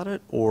successful at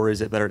it? Or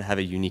is it better to have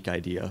a unique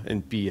idea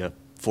and be a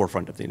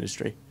forefront of the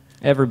industry?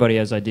 Everybody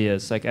has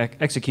ideas. Like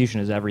execution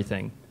is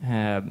everything.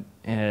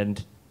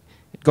 And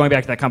going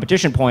back to that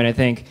competition point, I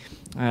think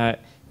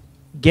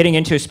getting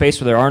into a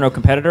space where there are no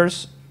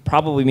competitors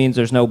probably means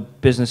there's no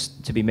business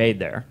to be made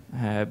there.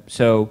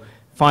 So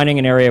finding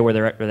an area where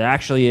there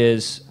actually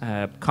is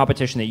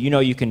competition that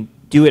you can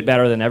do it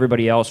better than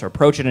everybody else or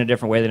approach it in a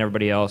different way than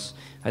everybody else,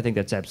 I think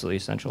that's absolutely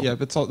essential. Yeah,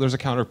 but there's a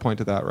counterpoint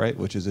to that, right?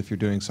 Which is if you're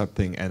doing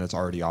something and it's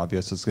already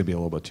obvious, it's going to be a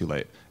little bit too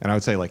late. And I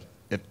would say, like,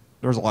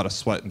 was a lot of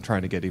sweat in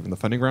trying to get even the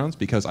funding rounds,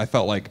 because I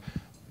felt like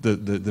the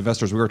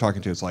investors we were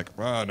talking to, it's like,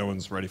 no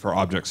one's ready for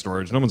object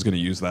storage. No one's going to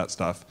use that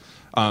stuff.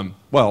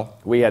 Well,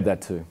 We had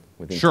that too.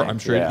 With sure, Intact. I'm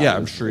sure.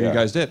 I'm sure you yeah.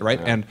 guys did, right?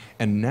 Yeah.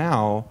 And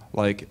now,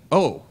 like,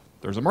 oh,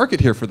 there's a market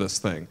here for this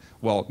thing.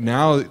 Well,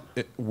 now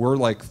we're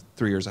like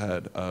 3 years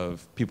ahead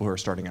of people who are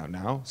starting out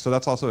now, so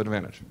that's also an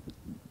advantage.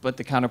 But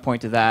the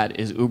counterpoint to that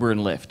is Uber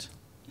and Lyft,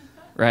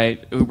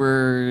 right?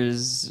 Uber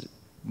is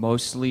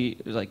mostly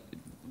like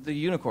the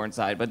unicorn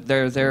side, but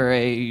they're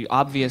a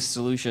obvious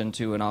solution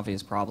to an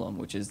obvious problem,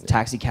 which is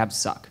taxi cabs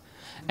suck.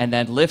 And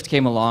then Lyft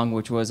came along,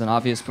 which was an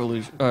obvious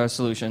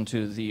solution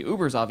to the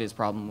Uber's obvious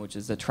problem, which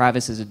is that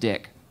Travis is a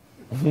dick.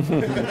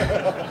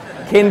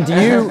 Ken,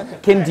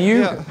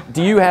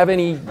 do you have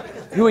any?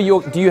 Do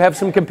you have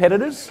some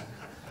competitors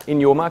in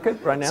your market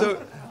right now?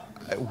 So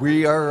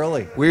we are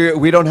early.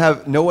 We don't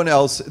have no one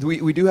else.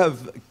 We do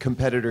have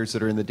competitors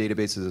that are in the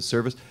database as a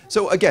service.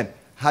 So again,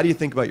 how do you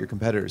think about your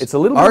competitors? It's a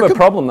little bit of a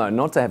problem, though,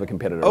 not to have a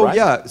competitor, Oh, right?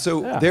 yeah.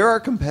 So Yeah. there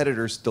are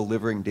competitors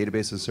delivering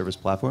database as a service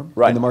platform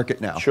Right. in the market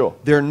now. Sure.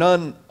 There are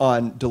none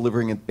on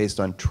delivering it based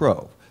on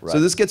Trove. Right. So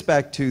this gets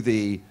back to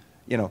the,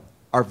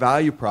 our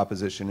value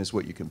proposition is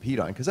what you compete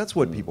on, because that's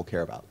what people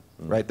care about,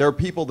 right? There are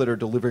people that are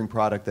delivering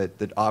product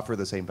that offer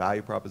the same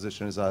value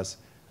proposition as us,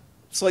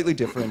 slightly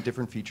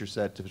different feature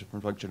set,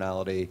 different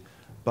functionality,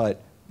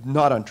 but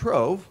not on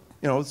Trove.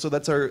 So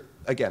that's our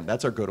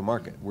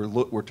go-to-market.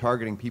 We're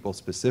targeting people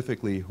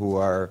specifically who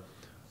are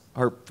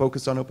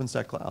focused on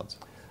OpenStack clouds.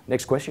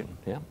 Next question.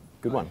 Yeah,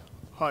 good one.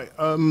 Hi,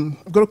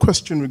 I've got a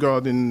question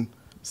regarding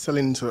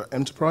selling to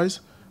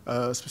enterprise,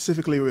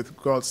 specifically with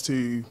regards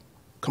to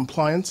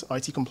compliance,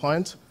 IT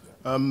compliance.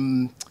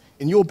 In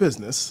your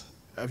business,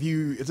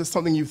 is this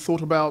something you've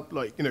thought about,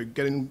 like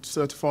getting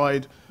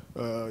certified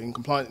in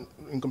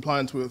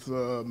compliance with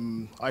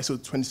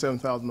ISO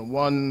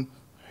 27001,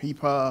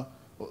 HIPAA,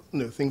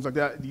 things like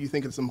that? Do you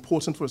think it's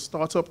important for a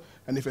startup?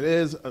 And if it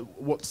is, at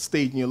what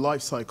stage in your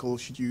life cycle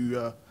should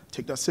you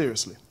take that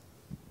seriously?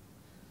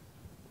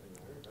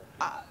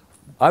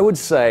 I would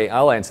say,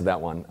 I'll answer that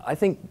one. I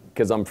think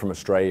because I'm from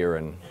Australia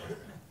and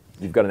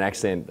you've got an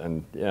accent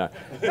and,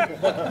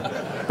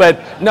 but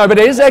it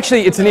is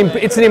actually, it's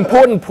an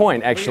important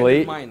point,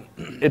 actually.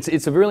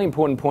 It's a really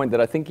important point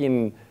that I think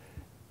in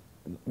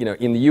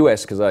the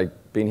US, because I've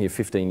been here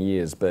 15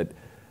 years, but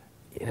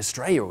in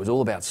Australia, it was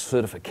all about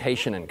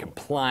certification and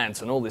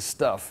compliance and all this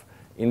stuff.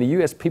 In the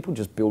US, people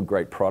just build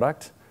great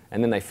product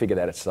and then they figure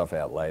that stuff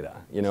out later.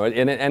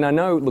 And I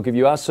know, look, if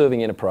you are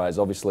serving enterprise,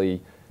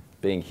 obviously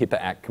being HIPAA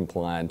Act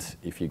compliant,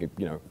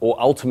 or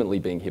ultimately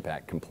being HIPAA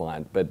Act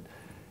compliant. But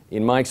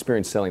in my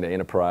experience selling to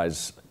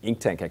enterprise,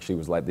 Inktank actually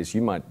was like this.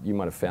 You might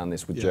have found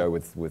this with Joe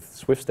with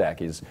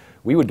SwiftStack. Is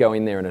we would go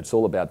in there and it's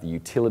all about the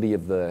utility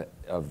of the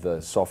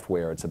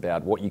software. It's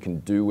about what you can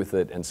do with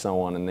it and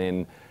so on. And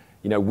then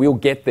we'll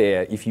get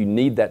there. If you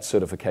need that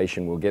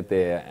certification, we'll get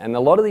there. And a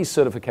lot of these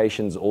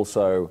certifications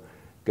also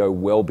go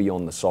well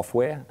beyond the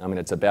software. I mean,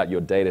 it's about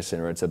your data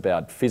center. It's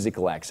about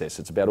physical access.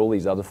 It's about all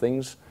these other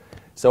things.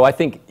 So I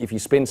think if you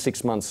spend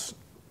 6 months,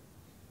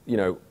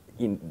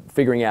 in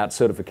figuring out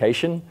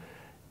certification,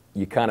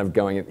 you're kind of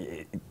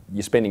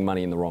you're spending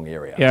money in the wrong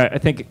area. Yeah, I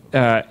think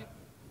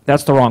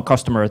that's the wrong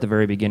customer at the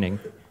very beginning,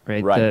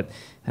 right? Right.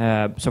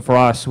 So for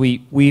us,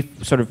 we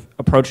sort of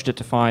approached it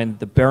to find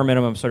the bare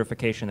minimum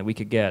certification that we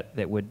could get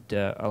that would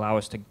allow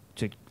us to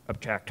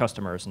attract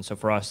customers. And so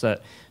for us,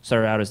 that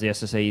started out as the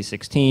SSAE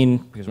 16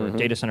 because we're a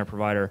data center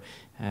provider,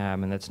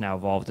 and that's now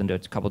evolved into a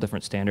couple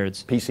different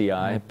standards.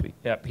 PCI.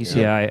 Yeah,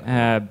 PCI.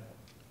 Yeah.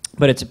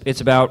 But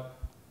it's about,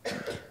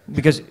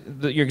 because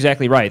you're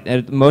exactly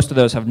right. Most of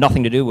those have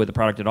nothing to do with the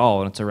product at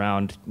all, and it's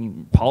around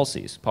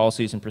policies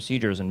and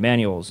procedures and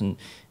manuals. And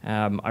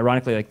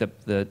ironically, like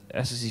the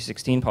SSE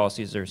 16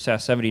 policies or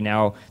SAS 70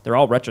 now, they're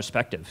all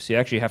retrospective. So you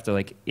actually have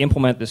to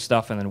implement this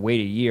stuff and then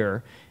wait a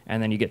year,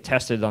 and then you get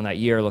tested on that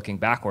year looking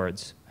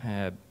backwards.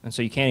 And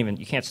so you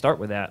can't start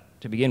with that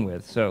to begin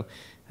with. So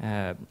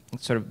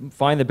sort of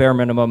find the bare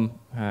minimum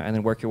and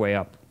then work your way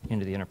up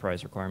into the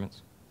enterprise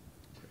requirements.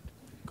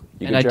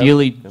 And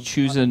ideally,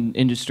 choose an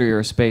industry or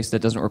a space that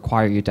doesn't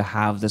require you to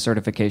have the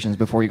certifications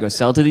before you go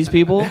sell to these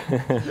people.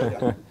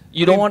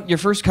 You don't want your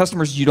first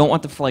customers. You don't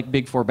want the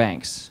big four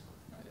banks.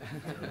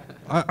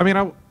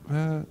 The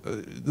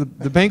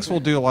banks will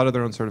do a lot of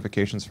their own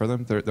certifications for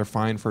them. They're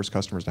fine first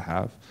customers to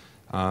have.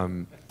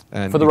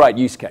 And for the right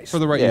use case. For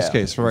the right use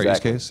case. For the right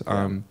exactly. use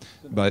case.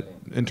 But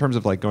in terms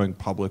of going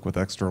public with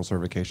external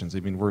certifications, I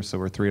mean, we're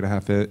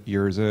 3.5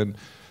 years in.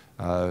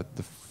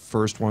 The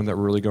first one that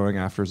we're really going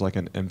after is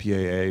an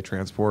MPAA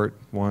transport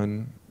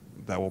one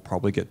that we'll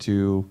probably get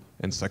to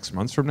in 6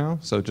 months from now.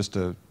 So just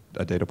a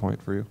data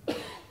point for you.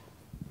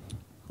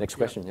 Next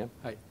question, yeah.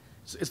 Hi.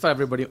 So it's for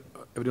everyone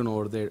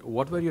over there.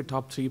 What were your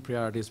top 3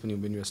 priorities when you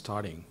were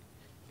starting?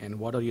 And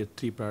what are your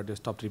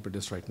top 3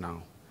 priorities right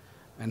now?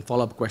 And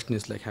follow-up question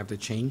is have they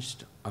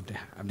changed? Have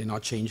they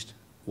not changed?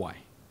 Why?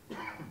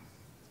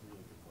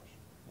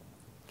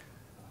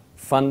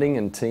 Funding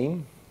and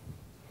team.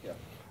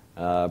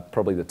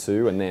 Probably the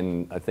 2, and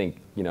then I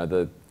think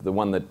the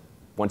one that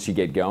once you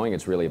get going,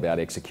 it's really about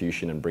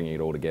execution and bringing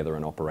it all together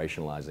and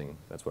operationalizing.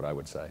 That's what I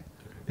would say.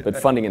 But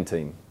funding and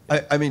team.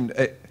 I mean,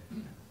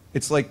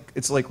 it's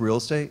like real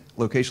estate,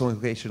 location,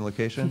 location,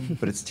 location,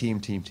 but it's team,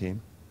 team,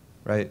 team,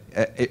 right?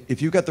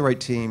 If you've got the right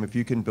team, if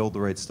you can build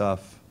the right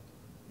stuff,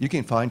 you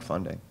can find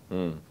funding,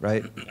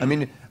 right? I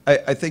mean,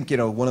 I think, you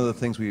know, one of the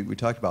things we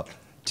talked about,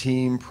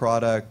 team,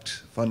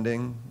 product,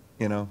 funding,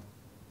 you know,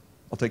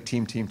 I'll take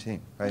team, team,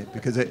 team, right?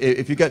 Because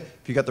if you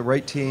got the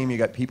right team, you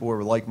got people who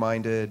are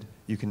like-minded,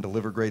 you can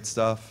deliver great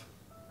stuff,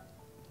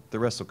 the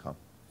rest will come.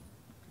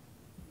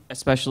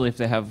 Especially if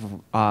they have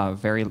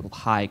very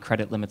high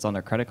credit limits on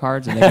their credit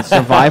cards and they can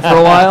survive for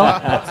a while.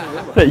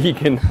 That you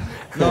can.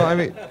 No, I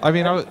mean,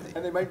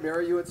 And they might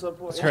marry you at some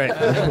point. That's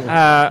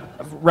right.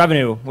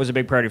 Revenue was a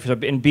big priority. So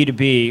in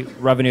B2B,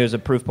 revenue is a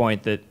proof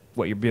point that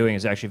what you're doing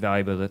is actually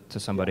valuable to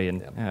somebody.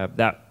 And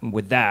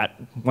with that,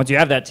 once you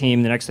have that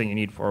team, the next thing you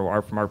need from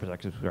our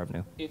perspective is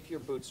revenue. If you're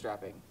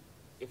bootstrapping,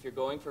 if you're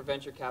going for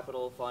venture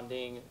capital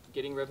funding,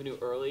 getting revenue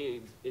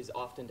early is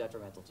often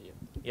detrimental to you.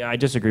 Yeah, I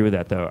disagree with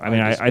that, though. I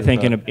mean, I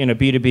think in a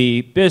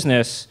B2B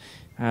business,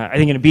 I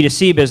think in a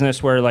B2C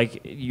business where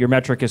like your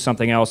metric is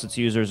something else, it's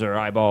users or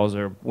eyeballs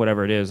or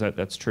whatever it is,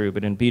 that's true.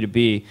 But in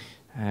B2B,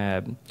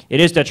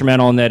 it is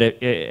detrimental in that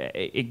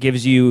it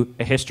gives you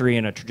a history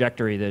and a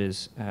trajectory that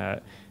is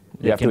that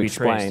You have can to be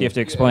explain. traced. You have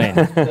to explain.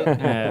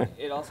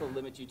 It also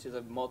limits you to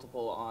the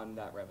multiple on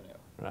that revenue.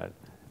 Right.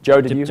 Joe,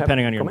 did you have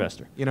depending on your comment?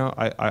 investor. you know,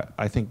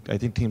 I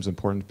think team's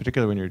important,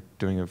 particularly when you're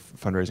doing a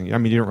fundraising. I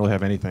mean, you don't really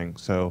have anything,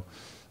 so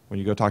when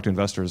you go talk to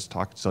investors,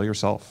 sell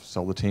yourself,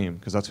 sell the team,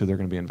 because that's who they're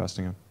going to be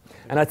investing in.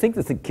 And I think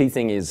the key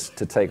thing is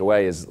to take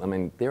away is, I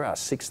mean, there are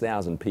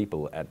 6,000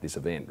 people at this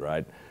event,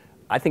 right?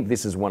 I think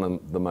this is one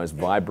of the most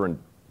vibrant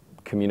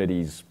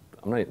communities,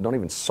 not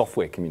even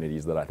software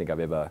communities that I think I've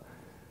ever,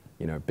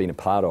 you know, been a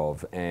part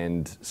of.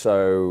 And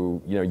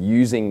so, you know,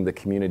 using the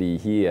community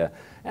here,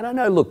 and I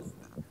know, look,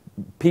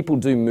 people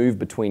do move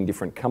between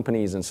different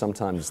companies, and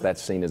sometimes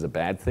that's seen as a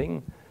bad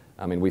thing.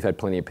 I mean, we've had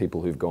plenty of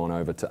people who've gone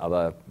over to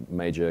other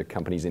major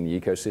companies in the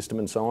ecosystem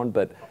and so on.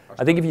 But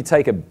I think if you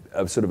take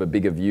a sort of a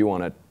bigger view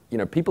on it, you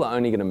know, people are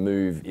only going to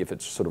move if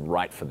it's sort of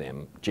right for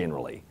them,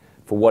 generally,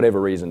 for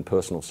whatever reason,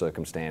 personal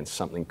circumstance,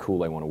 something cool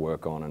they want to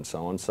work on, and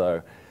so on.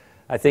 So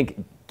I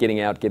think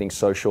getting out, getting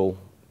social,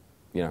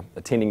 you know,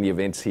 attending the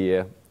events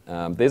here,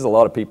 there's a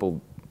lot of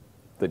people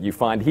that you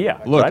find here.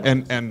 Look, right?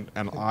 and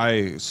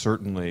I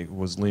certainly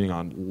was leaning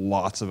on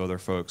lots of other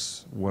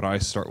folks when I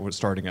was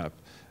starting up.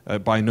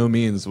 By no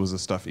means was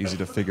this stuff easy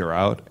to figure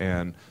out,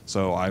 and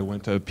so I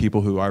went to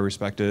people who I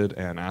respected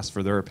and asked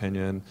for their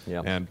opinion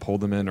and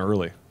pulled them in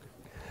early.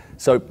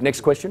 So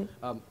next question.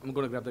 I'm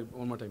going to grab that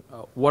one more time.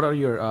 What are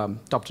your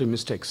top 3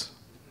 mistakes?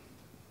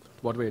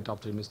 What were your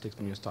top 3 mistakes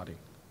when you're starting?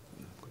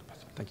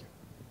 Thank you.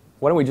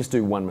 Why don't we just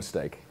do one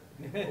mistake?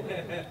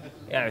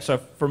 Yeah, so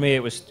for me,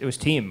 it was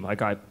team.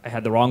 Like I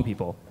had the wrong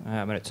people,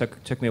 and it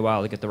took me a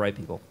while to get the right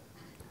people.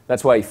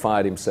 That's why he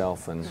fired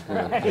himself. And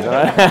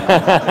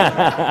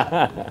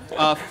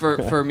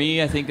For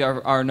me, I think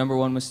our number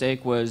one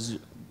mistake was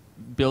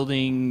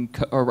building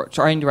or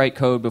trying to write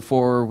code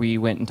before we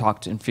went and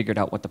talked and figured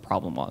out what the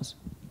problem was.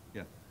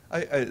 Yeah,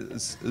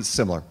 it's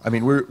similar. I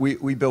mean,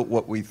 we built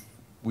what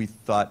we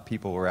thought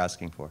people were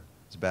asking for.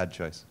 It's a bad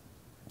choice.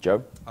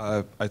 Joe?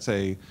 I'd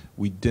say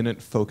we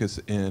didn't focus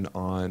in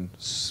on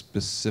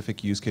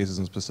specific use cases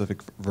and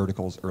specific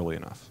verticals early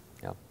enough.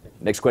 Yeah.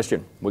 Next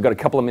question. We've got a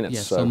couple of minutes.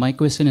 Yes, so my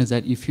question is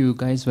that if you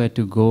guys were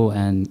to go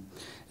and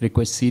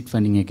request seed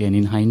funding again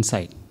in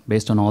hindsight,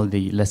 based on all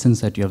the lessons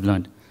that you have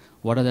learned,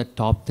 what are the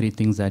top 3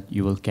 things that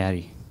you will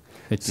carry?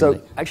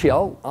 So actually,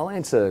 I'll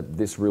answer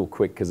this real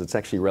quick because it's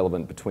actually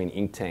relevant between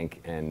Inktank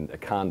and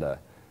Akanda.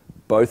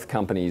 Both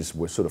companies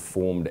were sort of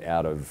formed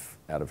out of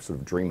sort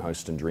of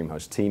DreamHost and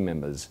DreamHost team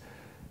members.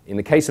 In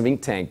the case of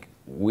Inktank,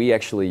 we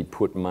actually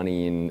put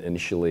money in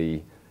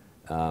initially,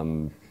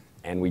 and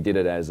we did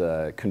it as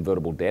a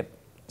convertible debt.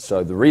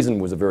 So the reason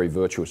was a very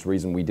virtuous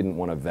reason. We didn't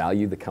want to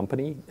value the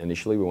company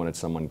initially. We wanted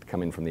someone to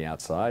come in from the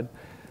outside.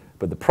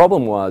 But the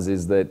problem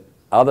is that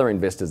other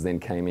investors then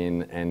came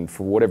in, and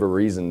for whatever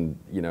reason,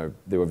 you know,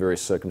 there were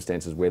various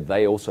circumstances where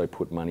they also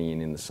put money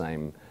in the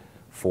same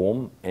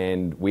form,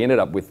 and we ended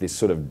up with this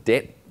sort of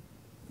debt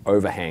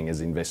overhang, as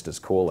investors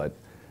call it,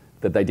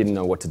 that they didn't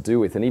know what to do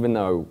with. And even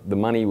though the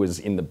money was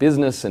in the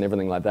business and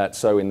everything like that,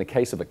 so in the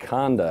case of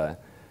Akanda,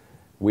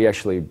 we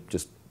actually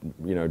just,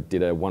 you know,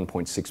 did a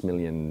 1.6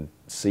 million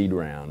seed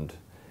round,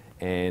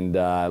 and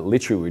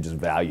literally we just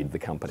valued the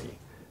company.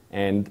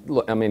 And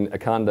look, I mean,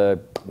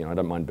 Akanda, you know, I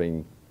don't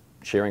mind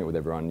sharing it with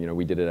everyone. You know,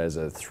 we did it as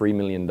a $3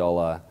 million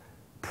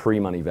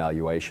pre-money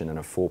valuation and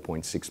a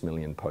 4.6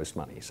 million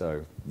post-money.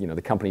 So, you know,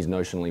 the company's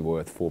notionally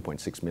worth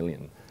 4.6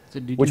 million,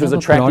 which was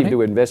attractive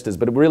to investors.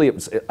 But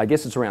I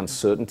guess it's around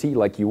certainty.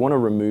 Like, you want to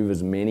remove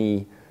as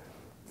many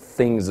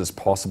things as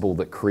possible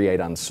that create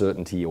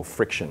uncertainty or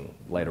friction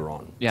later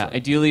on. Yeah, so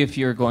ideally, if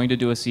you're going to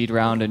do a seed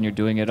round and you're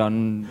doing it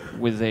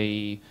with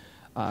a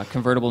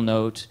convertible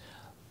note,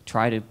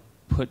 try to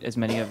put as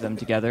many of them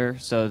together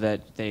so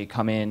that they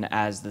come in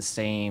as the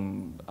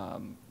same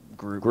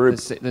group, Group.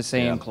 the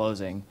same Yeah.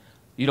 closing.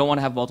 You don't want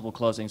to have multiple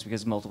closings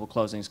because multiple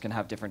closings can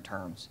have different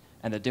terms.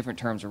 And the different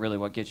terms are really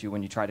what get you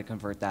when you try to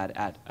convert that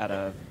at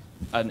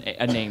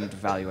a named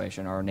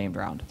valuation or a named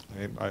round.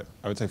 I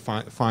would say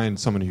find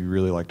someone you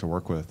really like to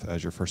work with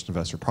as your first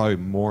investor. Probably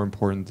more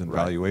important than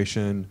Right.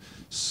 valuation,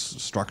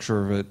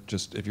 structure of it.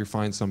 Just if you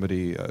find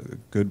somebody, a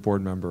good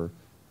board member,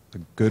 a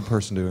good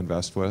person to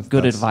invest with.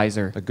 Good that's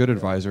advisor. A good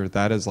advisor.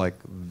 That is like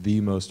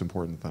the most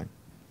important thing.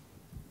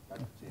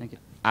 Thank you.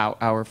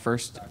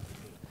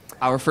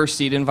 Our first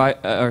seed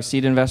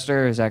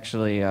investor is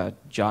actually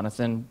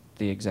Jonathan,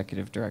 the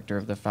executive director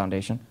of the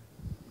foundation.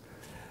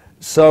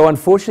 So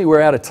unfortunately,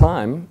 we're out of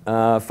time,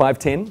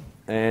 5:10,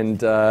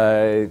 and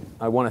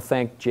I want to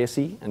thank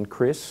Jesse and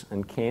Chris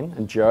and Ken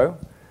and Joe.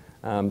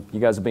 You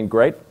guys have been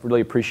great.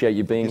 Really appreciate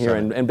you being here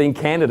and being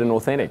candid and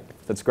authentic.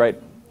 That's great.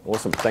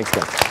 Awesome. Thanks,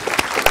 guys.